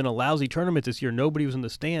must have been a lousy tournament this year. Nobody was in the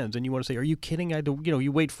stands. And you want to say, are you kidding?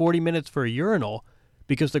 You wait 40 minutes for a urinal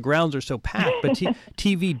because the grounds are so packed. But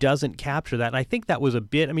TV doesn't capture that. And I think that was a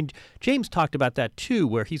bit, James talked about that too,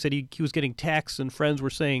 where he said he was getting texts and friends were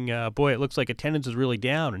saying, boy, it looks like attendance is really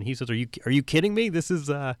down. And he says, are you kidding me? This is,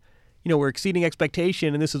 we're exceeding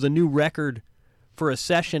expectation, and this is a new record for a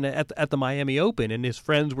session at the Miami Open. And his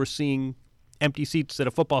friends were seeing empty seats at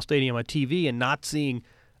a football stadium on TV and not seeing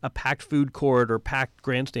a packed food court or packed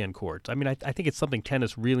grandstand courts. I think it's something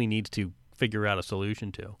tennis really needs to figure out a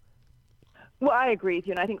solution to. Well, I agree with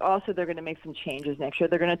you, and I think also they're going to make some changes next year.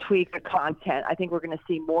 They're going to tweak the content. I think we're going to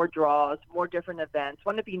see more draws, more different events.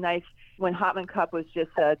 Wouldn't it be nice when Hopman Cup was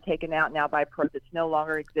just taken out now by Perth? It's no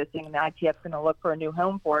longer existing, and the ITF's going to look for a new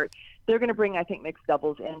home for it. They're going to bring, I think, mixed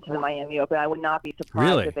doubles into the Miami Open. I would not be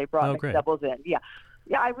surprised if they brought mixed doubles in. Yeah.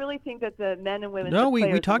 Yeah, I really think that the men and women. No,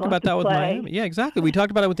 we talked about that with Miami. Yeah, exactly. We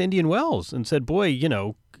talked about it with Indian Wells and said, boy,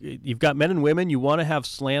 you've got men and women. You want to have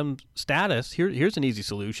slam status. Here's an easy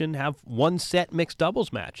solution. Have one set mixed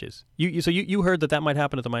doubles matches. You heard that might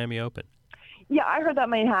happen at the Miami Open. Yeah, I heard that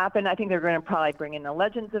might happen. I think they're going to probably bring in the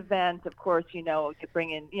Legends event. Of course, to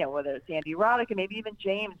bring in, whether it's Andy Roddick and maybe even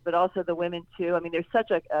James, but also the women too. There's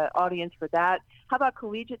such a audience for that. How about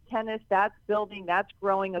collegiate tennis? That's building, that's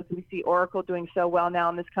growing. As we see Oracle doing so well now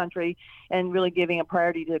in this country and really giving a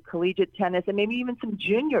priority to collegiate tennis and maybe even some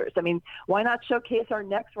juniors. Why not showcase our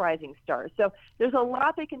next rising stars? So there's a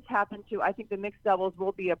lot they can tap into. I think the mixed doubles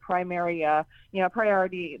will be a primary,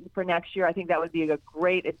 priority for next year. I think that would be a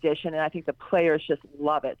great addition, and I think the players just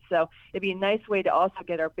love it. So it'd be a nice way to also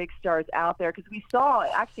get our big stars out there, because we saw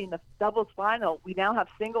actually in the doubles final, we now have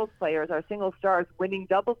singles players, our single stars winning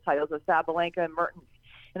doubles titles with Sabalenka and Mertens.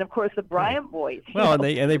 And of course the Bryant boys. Well, and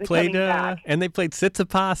they played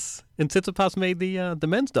Tsitsipas, and Tsitsipas made the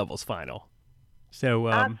men's doubles final. So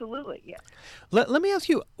absolutely, yeah. Let me ask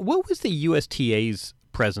you, what was the USTA's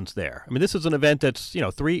presence there? This is an event that's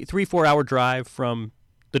 3-4 hour drive from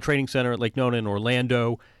the training center at Lake Nona in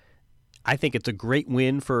Orlando. I think it's a great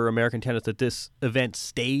win for American tennis that this event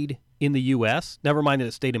stayed in the U.S. Never mind that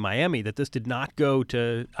it stayed in Miami, that this did not go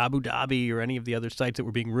to Abu Dhabi or any of the other sites that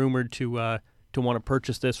were being rumored to want to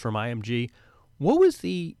purchase this from IMG. What was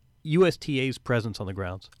the USTA's presence on the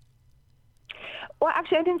grounds? Well,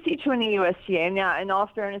 actually, I didn't see too many USTA. Now, in all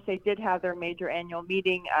fairness, they did have their major annual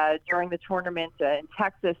meeting during the tournament in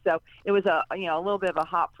Texas, so it was a little bit of a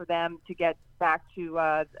hop for them to get back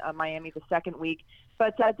to Miami the second week.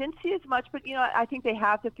 But didn't see as much. But, I think they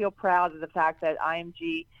have to feel proud of the fact that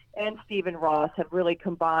IMG and Stephen Ross have really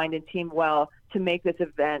combined and teamed well to make this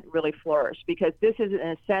event really flourish, because this is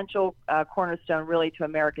an essential cornerstone really to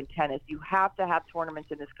American tennis. You have to have tournaments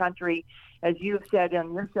in this country. As you've said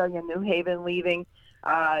on your show, New Haven leaving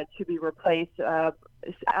to be replaced,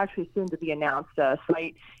 actually soon to be announced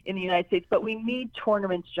site in the United States. But we need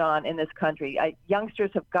tournaments, John, in this country. Youngsters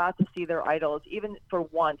have got to see their idols, even for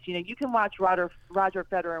once. You can watch Roger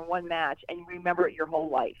Federer in one match and you remember it your whole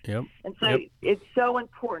life. Yep. And so it's so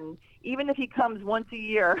important, even if he comes once a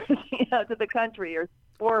year to the country or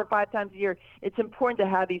 4 or 5 times a year. It's important to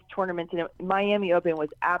have these tournaments, and Miami Open was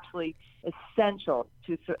absolutely essential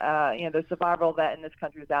to, the survival of that in this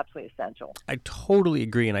country was absolutely essential. I totally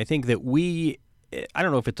agree, and I think that I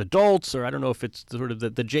don't know if it's adults or I don't know if it's sort of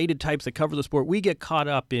the jaded types that cover the sport, we get caught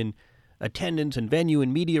up in attendance and venue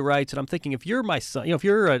and media rights, and I'm thinking if you're my son, if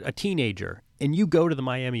you're a teenager and you go to the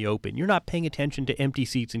Miami Open, you're not paying attention to empty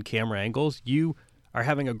seats and camera angles. You are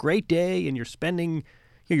having a great day, and you're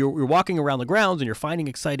walking around the grounds, and you're finding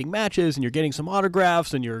exciting matches, and you're getting some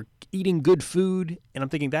autographs, and you're eating good food. And I'm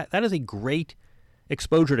thinking that is a great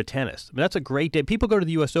exposure to tennis. I mean, that's a great day. People go to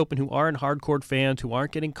the U.S. Open who aren't hardcore fans, who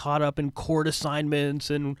aren't getting caught up in court assignments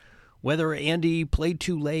and whether Andy played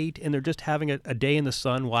too late, and they're just having a day in the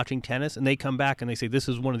sun watching tennis, and they come back and they say, this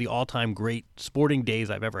is one of the all-time great sporting days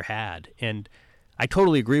I've ever had. And I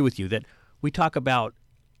totally agree with you that we talk about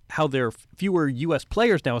how there are fewer U.S.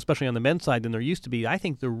 players now, especially on the men's side, than there used to be. I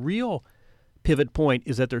think the real pivot point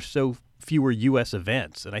is that there's so fewer U.S.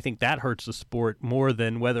 events, and I think that hurts the sport more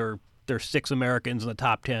than whether there's 6 Americans in the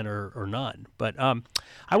top 10 or none. But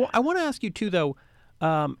I want to ask you, too, though,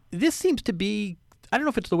 this seems to be, I don't know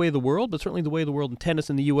if it's the way of the world, but certainly the way of the world in tennis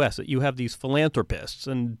in the U.S., that you have these philanthropists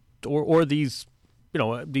or these,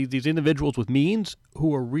 these individuals with means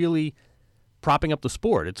who are really propping up the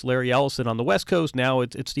sport. It's Larry Ellison on the West Coast. Now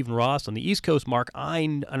it's Stephen Ross on the East Coast. Mark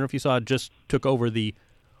Ein, I don't know if you saw, just took over the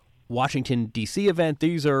Washington, D.C. event.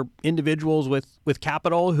 These are individuals with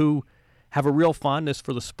capital who have a real fondness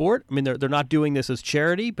for the sport. I mean, they're not doing this as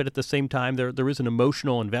charity, but at the same time, there is an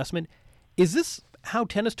emotional investment. Is this how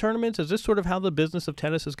tennis tournaments, is this sort of how the business of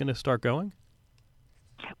tennis is going to start going?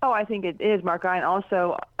 Oh, I think it is. Mark Ein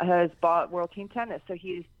also has bought World Team Tennis, so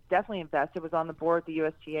he's definitely invested, was on the board at the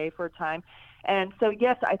USTA for a time. And so,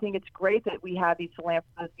 yes, I think it's great that we have these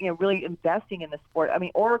philanthropists, really investing in the sport. I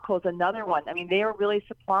mean, Oracle is another one. I mean, they are really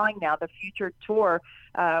supplying now the Future Tour,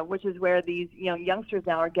 which is where these, youngsters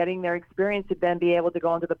now are getting their experience to then be able to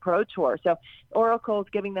go into the Pro Tour. So Oracle is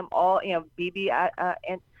giving them all, BB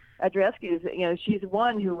and Andreescu, she's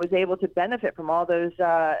one who was able to benefit from all those,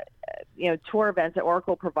 tour events that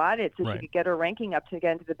Oracle provided, so right. She could get her ranking up to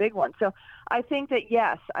get into the big one. So I think that,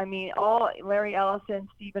 yes, I mean, all Larry Ellison,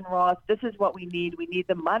 Stephen Ross, this is what we need. We need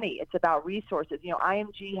the money. It's about resources.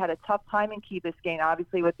 IMG had a tough time in Key Biscayne,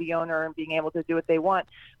 obviously, with the owner and being able to do what they want,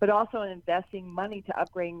 but also in investing money to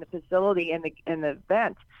upgrading the facility and the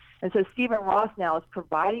event. And so Stephen Ross now is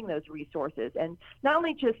providing those resources, and not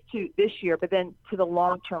only just to this year, but then to the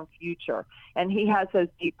long-term future. And he has those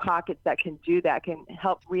deep pockets that can do that, can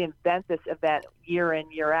help reinvent this event year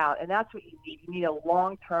in, year out. And that's what you need. You need a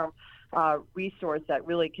long-term resource that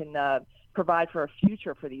really can provide for a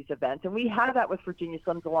future for these events. And we had that with Virginia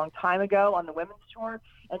Slims a long time ago on the women's tour.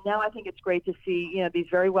 And now I think it's great to see, these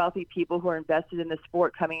very wealthy people who are invested in the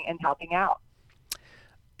sport coming and helping out.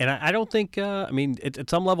 And I don't think, at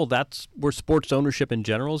some level, that's where sports ownership in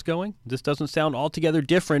general is going. This doesn't sound altogether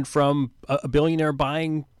different from a billionaire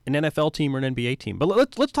buying an NFL team or an NBA team. But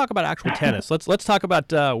let's talk about actual tennis. Let's talk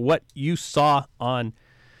about what you saw on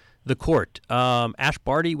the court. Ash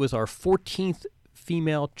Barty was our 14th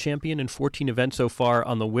female champion in 14 events so far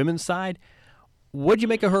on the women's side. What do you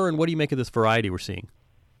make of her, and what do you make of this variety we're seeing?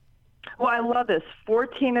 Well, I love this.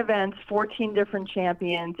 14 events, 14 different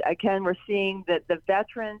champions. Again, we're seeing the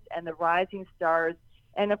veterans and the rising stars.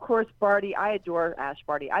 And, of course, Barty, I adore Ash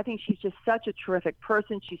Barty. I think she's just such a terrific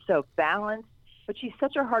person. She's so balanced, but she's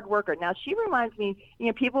such a hard worker. Now, she reminds me,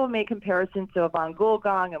 people make comparisons to Yvonne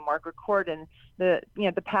Goolgong and Margaret Court and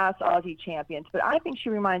the past Aussie champions, but I think she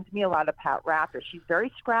reminds me a lot of Pat Rafter. She's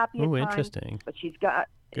very scrappy at times, interesting. But she's got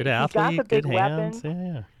athlete, got the big good hands. weapons.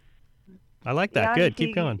 Yeah. I like that. Good.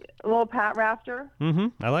 Keep going. A little Pat Rafter. Mm-hmm.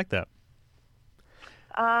 I like that.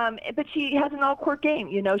 But she has an all-court game.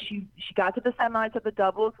 She got to the semis of the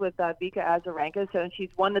doubles with Bianca Azarenka, so she's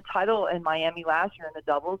won the title in Miami last year in the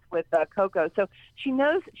doubles with Coco. So she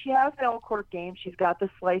knows she has the all-court game. She's got the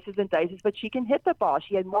slices and dices, but she can hit the ball.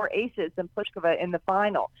 She had more aces than Pliskova in the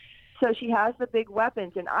final. So she has the big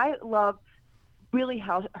weapons, and I love really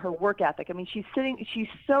how her work ethic. I mean, she's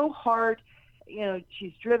so hard.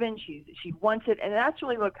 She's driven, she wants it, and that's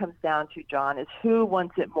really what it comes down to, John, is who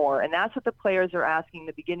wants it more. And that's what the players are asking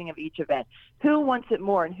at the beginning of each event. Who wants it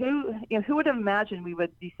more? And who would have imagined we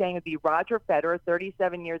would be saying it would be Roger Federer,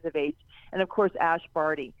 37 years of age, and, of course, Ash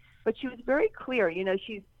Barty. But she was very clear.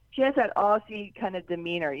 She has that Aussie kind of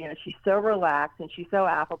demeanor. She's so relaxed and she's so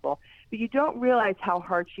affable. But you don't realize how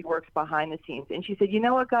hard she works behind the scenes. And she said, you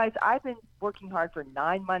know what, guys, I've been working hard for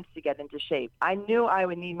 9 months to get into shape. I knew I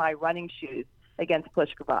would need my running shoes against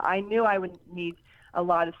Pliskova. I knew I would need a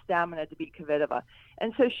lot of stamina to beat Kvitova.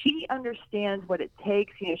 And so she understands what it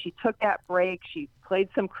takes. You know, she took that break. She played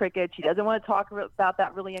some cricket. She doesn't want to talk about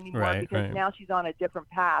that really anymore because now she's on a different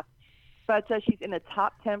path. But she's in the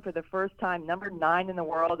top 10 for the first time, number 9 in the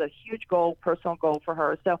world, a huge goal, personal goal for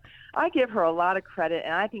her. So I give her a lot of credit,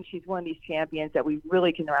 and I think she's one of these champions that we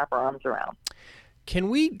really can wrap our arms around. Can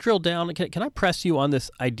we drill down? Can I press you on this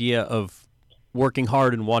idea of working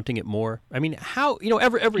hard and wanting it more? I mean, how, you know,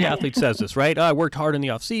 every athlete says this, right? Oh, I worked hard in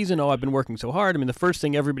the off season. Oh, I've been working so hard. I mean, the first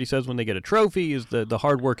thing everybody says when they get a trophy is the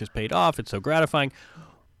hard work is paid off. It's so gratifying.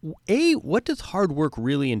 A, what does hard work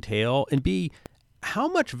really entail? And B, how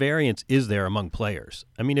much variance is there among players?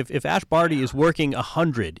 I mean, if Ash Barty is working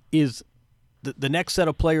 100, is the next set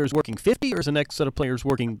of players working 50, or is the next set of players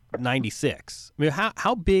working 96? I mean,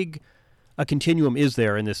 how big a continuum is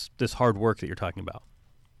there in this hard work that you're talking about?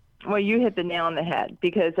 Well, you hit the nail on the head,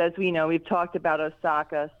 because as we know, we've talked about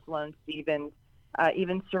Osaka, Sloane Stephens,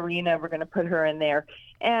 even Serena, we're going to put her in there.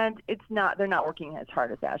 And they're not working as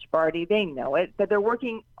hard as Ash Barty. They know it, but they're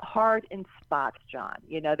working hard in spots, John.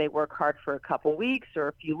 You know, they work hard for a couple weeks or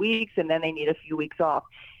a few weeks, and then they need a few weeks off.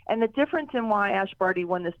 And the difference in why Ash Barty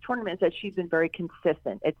won this tournament is that she's been very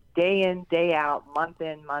consistent. It's day in, day out, month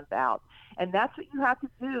in, month out. And that's what you have to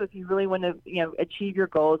do if you really want to, you know, achieve your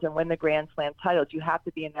goals and win the Grand Slam titles. You have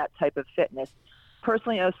to be in that type of fitness.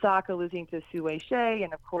 Personally, Osaka losing to Sue Shea,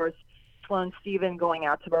 and of course, Sloane Stephens going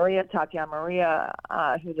out to Tatiana Maria,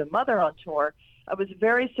 who's a mother on tour, was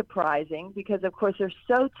very surprising because, of course, they're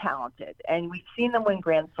so talented. And we've seen them win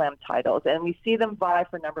Grand Slam titles, and we see them vie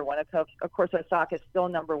for number one. Of course, Osaka is still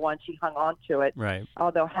number one. She hung on to it, right?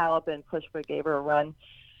 Although Halep and Pliskova gave her a run,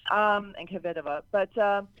 and Kvitova. But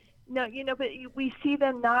no, you know, but we see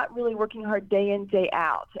them not really working hard day in, day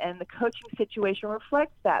out. And the coaching situation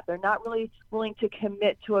reflects that. They're not really willing to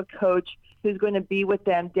commit to a coach who's going to be with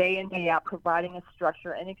them day in, day out, providing a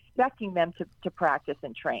structure and expecting them to practice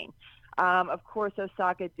and train. Of course,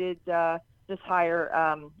 Osaka did just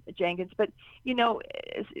hire Jenkins. But, you know,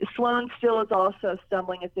 Sloane still is also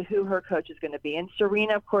stumbling as to who her coach is going to be. And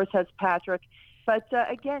Serena, of course, has Patrick. But,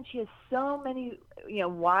 again, she has so many, you know,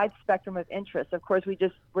 wide spectrum of interests. Of course,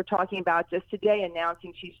 we're talking about just today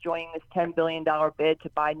announcing she's joining this $10 billion bid to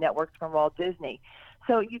buy networks from Walt Disney.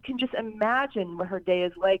 So you can just imagine what her day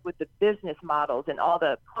is like with the business models and all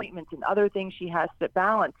the appointments and other things she has to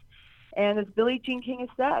balance. And as Billie Jean King has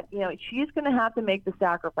said, you know, she's going to have to make the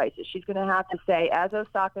sacrifices. She's going to have to say, as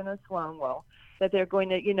Osaka and Sloane will, that they're going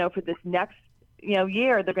to, you know, for this next, you know,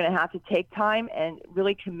 year, they're going to have to take time and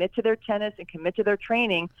really commit to their tennis and commit to their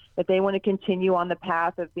training, that they want to continue on the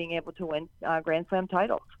path of being able to win Grand Slam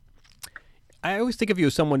titles. I always think of you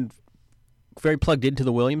as someone very plugged into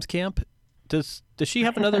the Williams camp. Does she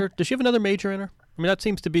have another? Does she have another major in her? I mean, that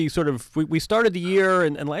seems to be sort of. We started the year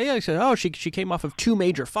and like I said, oh, she came off of 2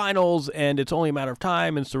 major finals, and it's only a matter of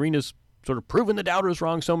time. And Serena's sort of proven the doubters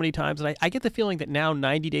wrong so many times. And I get the feeling that now,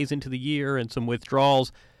 90 days into the year and some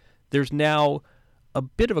withdrawals, there's now a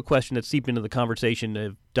bit of a question that's seeped into the conversation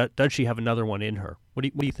of does she have another one in her? What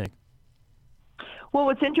do you think? Well,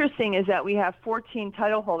 what's interesting is that we have 14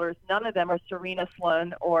 title holders. None of them are Serena,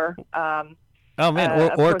 Sloane, or oh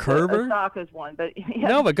man, or Kerber. Osaka's one, but yeah,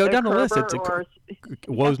 no, but go down the list. It's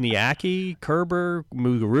Wozniacki, Kerber,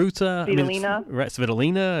 Muguruza, Svitolina.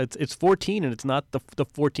 Svitolina. It's 14, and it's not the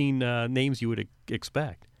 14 names you would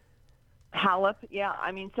expect. Halep, yeah.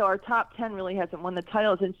 I mean, so our top 10 really hasn't won the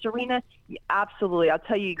titles. And Serena, absolutely. I'll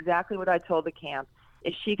tell you exactly what I told the camp.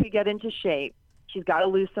 If she could get into shape, she's got to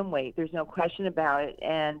lose some weight. There's no question about it.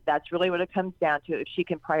 And that's really what it comes down to. If she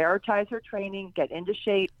can prioritize her training, get into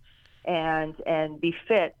shape, and be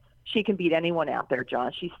fit, she can beat anyone out there,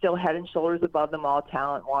 John. She's still head and shoulders above them all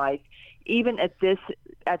talent-wise. Even at this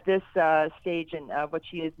stage in what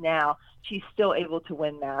she is now, she's still able to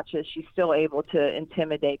win matches. She's still able to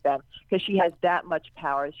intimidate them because she has that much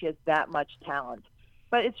power. She has that much talent.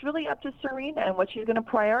 But it's really up to Serena and what she's going to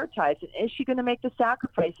prioritize. And is she going to make the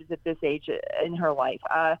sacrifices at this age in her life?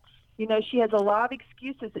 You know, she has a lot of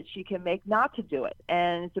excuses that she can make not to do it.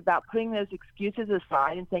 And it's about putting those excuses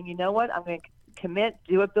aside and saying, you know what, I'm going to commit,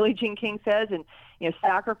 do what Billie Jean King says, and, you know,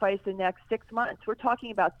 sacrifice the next 6 months. We're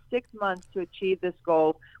talking about 6 months to achieve this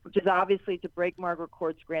goal, which is obviously to break Margaret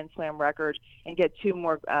Court's Grand Slam record and get 2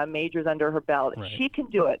 more majors under her belt. Right. She can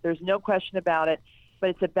do it. There's no question about it.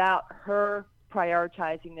 But it's about her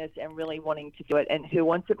prioritizing this and really wanting to do it, and who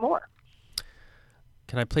wants it more.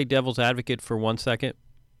 Can I play devil's advocate for 1 second?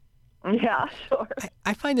 Yeah, sure.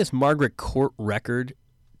 I find this Margaret Court record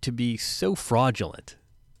to be so fraudulent.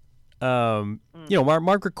 You know,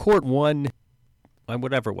 Margaret Court won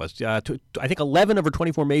whatever it was. I think 11 of her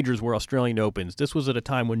 24 majors were Australian Opens. This was at a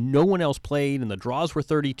time when no one else played, and the draws were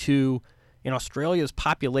 32. And Australia's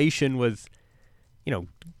population was,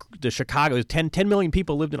 the Chicago, 10 million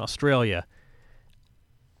people lived in Australia.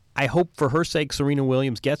 I hope for her sake Serena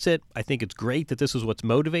Williams gets it. I think it's great that this is what's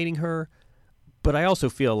motivating her. But I also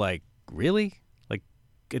feel like, really? Like,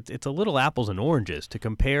 it's a little apples and oranges to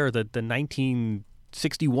compare the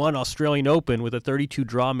 1961 Australian Open with a 32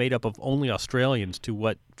 draw made up of only Australians to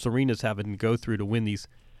what Serena's having to go through to win these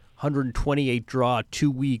 128 draw,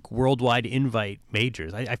 2-week worldwide invite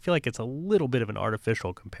majors. I feel like it's a little bit of an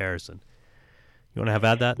artificial comparison. You want to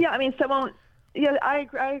add that? Yeah, I mean,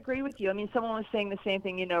 I agree with you. I mean, someone was saying the same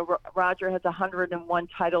thing. Roger has 101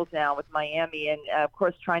 titles now with Miami, and of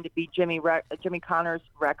course, trying to beat Jimmy Connor's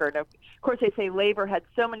record. Of course, they say Laver had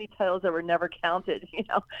so many titles that were never counted.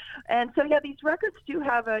 And so these records do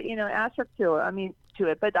have a asterisk to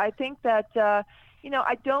it. But I think that.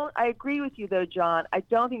 I agree with you, though, John. I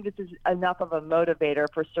don't think this is enough of a motivator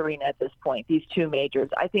for Serena at this point, these two majors.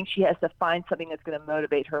 I think she has to find something that's going to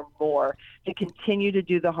motivate her more to continue to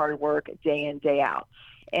do the hard work day in, day out.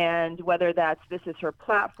 And whether this is her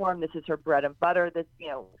platform, this is her bread and butter, this,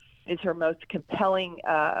 is her most compelling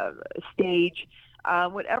stage,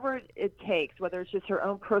 whatever it takes, whether it's just her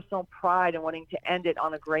own personal pride and wanting to end it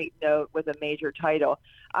on a great note with a major title.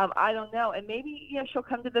 I don't know. And maybe, she'll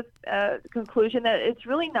come to the conclusion that it's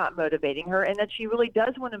really not motivating her and that she really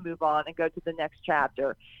does want to move on and go to the next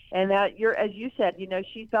chapter. And that as you said,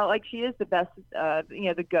 she felt like she is the best,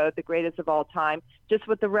 the GOAT, the greatest of all time, just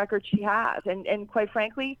with the record she has. And quite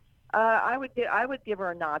frankly, I would give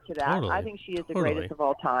her a nod to that. Totally. I think she is the greatest of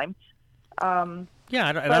all time. I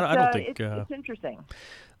don't think it's interesting.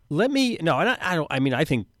 I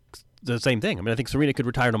think the same thing. I mean, I think Serena could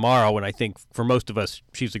retire tomorrow, and I think for most of us,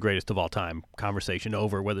 she's the greatest of all time. Conversation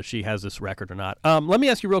over whether she has this record or not. Let me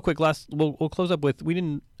ask you real quick. We'll close up with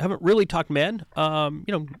haven't really talked men.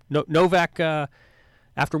 Novak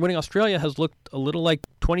after winning Australia has looked a little like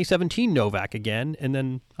 2017 Novak again, and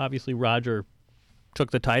then obviously Roger took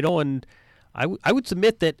the title, and I would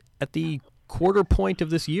submit that at the quarter point of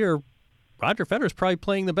this year, Roger Federer is probably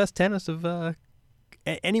playing the best tennis of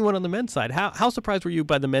anyone on the men's side. How surprised were you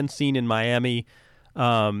by the men's scene in Miami,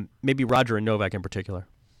 maybe Roger and Novak in particular?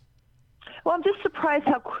 Well, I'm just surprised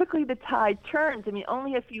how quickly the tide turns. I mean,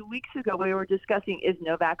 only a few weeks ago we were discussing, is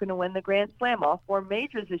Novak going to win the Grand Slam, all 4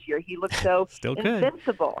 majors this year? He looked so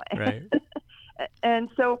invincible. Right. And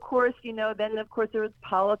so, of course, then, of course, there was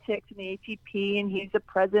politics in the ATP, and he's the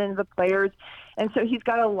president of the players. And so he's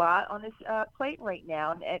got a lot on his plate right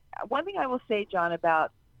now. And one thing I will say, John,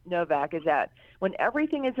 about Novak is that when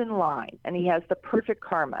everything is in line and he has the perfect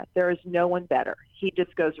karma, there is no one better. He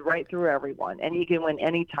just goes right through everyone, and he can win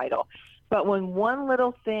any title. But when one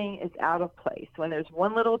little thing is out of place, when there's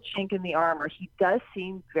one little chink in the armor, he does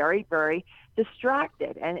seem very, very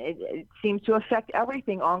distracted, and it seems to affect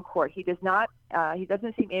everything on court. He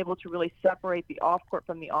doesn't seem able to really separate the off court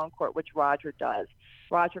from the on court, which Roger does.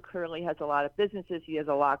 Roger clearly has a lot of businesses. He has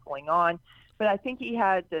a lot going on. But I think he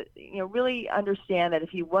had to, really understand that if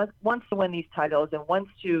he wants to win these titles and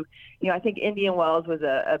wants to, I think Indian Wells was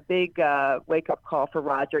a big wake-up call for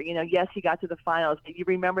Roger. Yes, he got to the finals, but you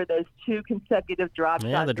remember those 2 consecutive drop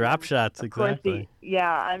shots. Yeah, the drop shots, exactly.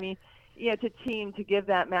 To give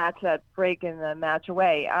that match that break in the match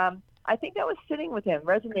away. I think that was sitting with him,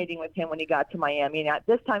 resonating with him when he got to Miami. And at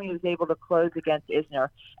this time, he was able to close against Isner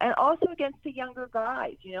and also against the younger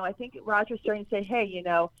guys. I think Roger's starting to say, hey,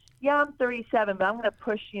 I'm 37, but I'm going to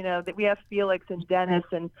push, that we have Felix and Denis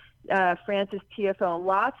and Francis Tiafoe, and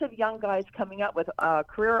lots of young guys coming up with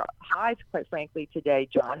career highs, quite frankly, today,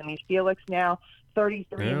 John. I mean, Felix now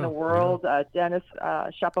 33 in the world, Denis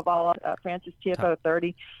Shapovalov, Francis Tiafoe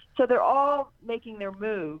 30. So they're all making their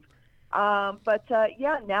move.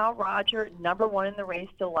 Now Roger, number 1 in the race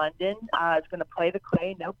to London, is going to play the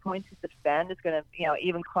clay, no points to defend, is going to,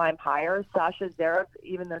 even climb higher. Sasha Zverev,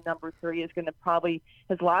 even though number 3, is going to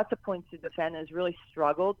has lots of points to defend and has really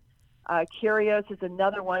struggled. Kyrgios is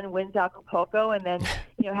another one, wins Acapulco, and then,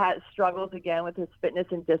 struggles again with his fitness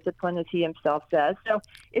and discipline, as he himself says. So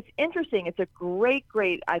it's interesting. It's a great,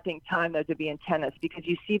 I think, time, though, to be in tennis, because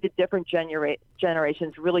you see the different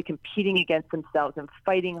generations really competing against themselves and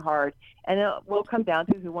fighting hard, and it will come down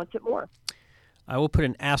to who wants it more. I will put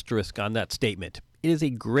an asterisk on that statement. It is a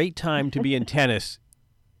great time to be in tennis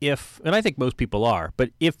and I think most people are, but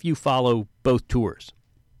if you follow both tours.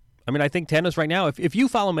 I mean, I think tennis right now, if you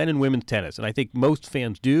follow men and women's tennis, and I think most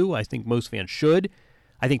fans do, I think most fans should,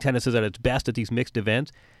 I think tennis is at its best at these mixed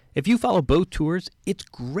events. if you follow both tours, it's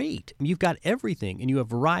great. I mean, you've got everything, and you have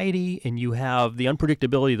variety, and you have the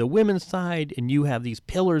unpredictability of the women's side, and you have these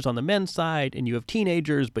pillars on the men's side, and you have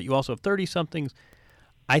teenagers, but you also have 30-somethings.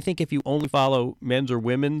 I think if you only follow men's or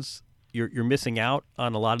women's, you're missing out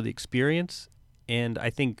on a lot of the experience. And I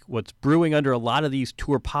think what's brewing under a lot of these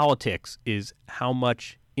tour politics is how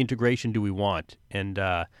much integration do we want? And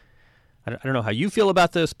I don't know how you feel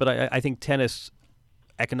about this, but I think tennis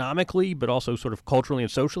economically, but also sort of culturally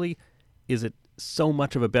and socially, is it so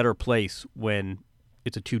much of a better place when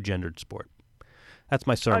it's a two-gendered sport. That's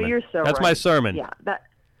my sermon. Oh, you're so That's right. my sermon. Yeah.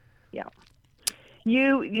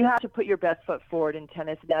 You have to put your best foot forward in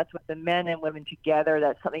tennis. That's with the men and women together.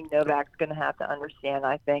 That's something Novak's going to have to understand,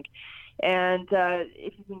 I think. And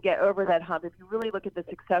if you can get over that hump, if you really look at the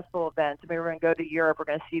successful events, I mean, we're going to go to Europe. We're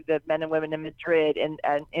going to see the men and women in Madrid and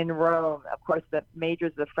in Rome, of course, the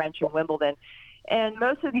majors, the French and Wimbledon. And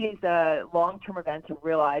most of these long-term events have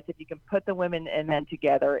realized if you can put the women and men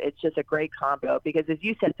together, it's just a great combo because, as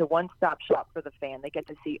you said, it's a one-stop shop for the fan. They get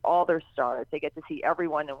to see all their stars. They get to see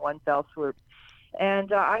everyone in one fell swoop.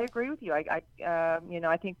 And I agree with you. I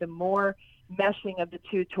think the more meshing of the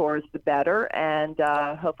two tours, the better. And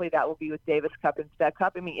hopefully that will be with Davis Cup and Spec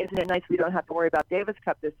Cup. I mean, isn't it nice we don't have to worry about Davis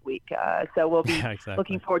Cup this week? So we'll be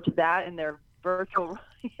looking forward to that and their virtual,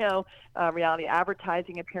 reality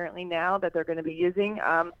advertising apparently now that they're going to be using.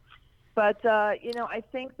 I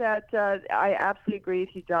think that I absolutely agree with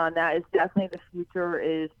you, John. That is definitely the future,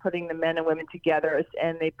 is putting the men and women together.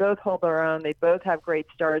 And they both hold their own. They both have great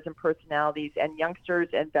stars and personalities, and youngsters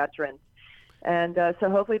and veterans. And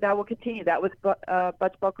so hopefully that will continue. That was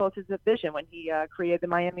Butch Buchholz's vision when he created the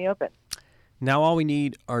Miami Open. Now all we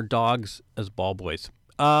need are dogs as ball boys.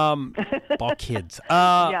 Ball kids.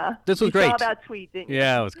 This was great. You saw that tweet, didn't you?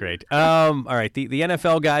 Yeah, it was great. All right, the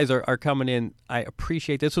NFL guys are coming in. I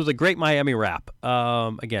appreciate this. Was a great Miami wrap.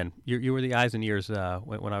 Again, you were the eyes and ears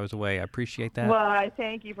when I was away. I appreciate that. Well, I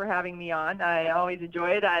thank you for having me on. I always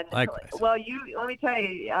enjoy it. Likewise. Well, let me tell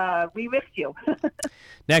you, we missed you.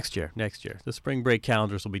 Next year. The spring break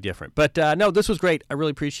calendars will be different. But no, this was great. I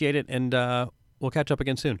really appreciate it, and we'll catch up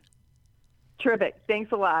again soon. Terrific.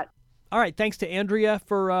 Thanks a lot. All right, thanks to Andrea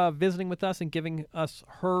for visiting with us and giving us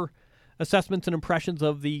her assessments and impressions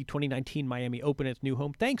of the 2019 Miami Open at its new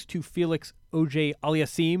home. Thanks to Felix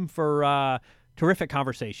Auger-Aliassime for terrific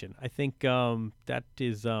conversation. I think that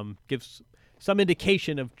gives some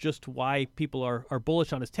indication of just why people are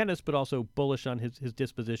bullish on his tennis, but also bullish on his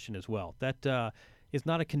disposition as well. That is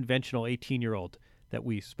not a conventional 18-year-old that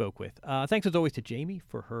we spoke with. Thanks as always to Jamie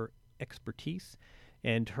for her expertise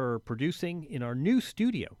and her producing in our new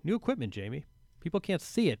studio. New equipment, Jamie. People can't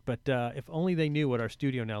see it, but if only they knew what our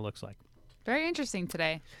studio now looks like. Very interesting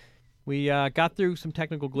today. We got through some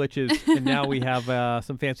technical glitches, and now we have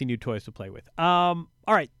some fancy new toys to play with. All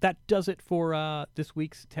right, that does it for this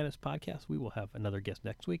week's tennis podcast. We will have another guest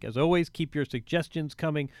next week. As always, keep your suggestions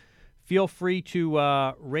coming. Feel free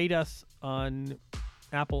to rate us on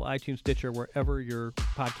Apple, iTunes, Stitcher, wherever your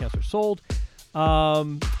podcasts are sold.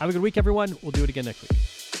 Have a good week, everyone. We'll do it again next week.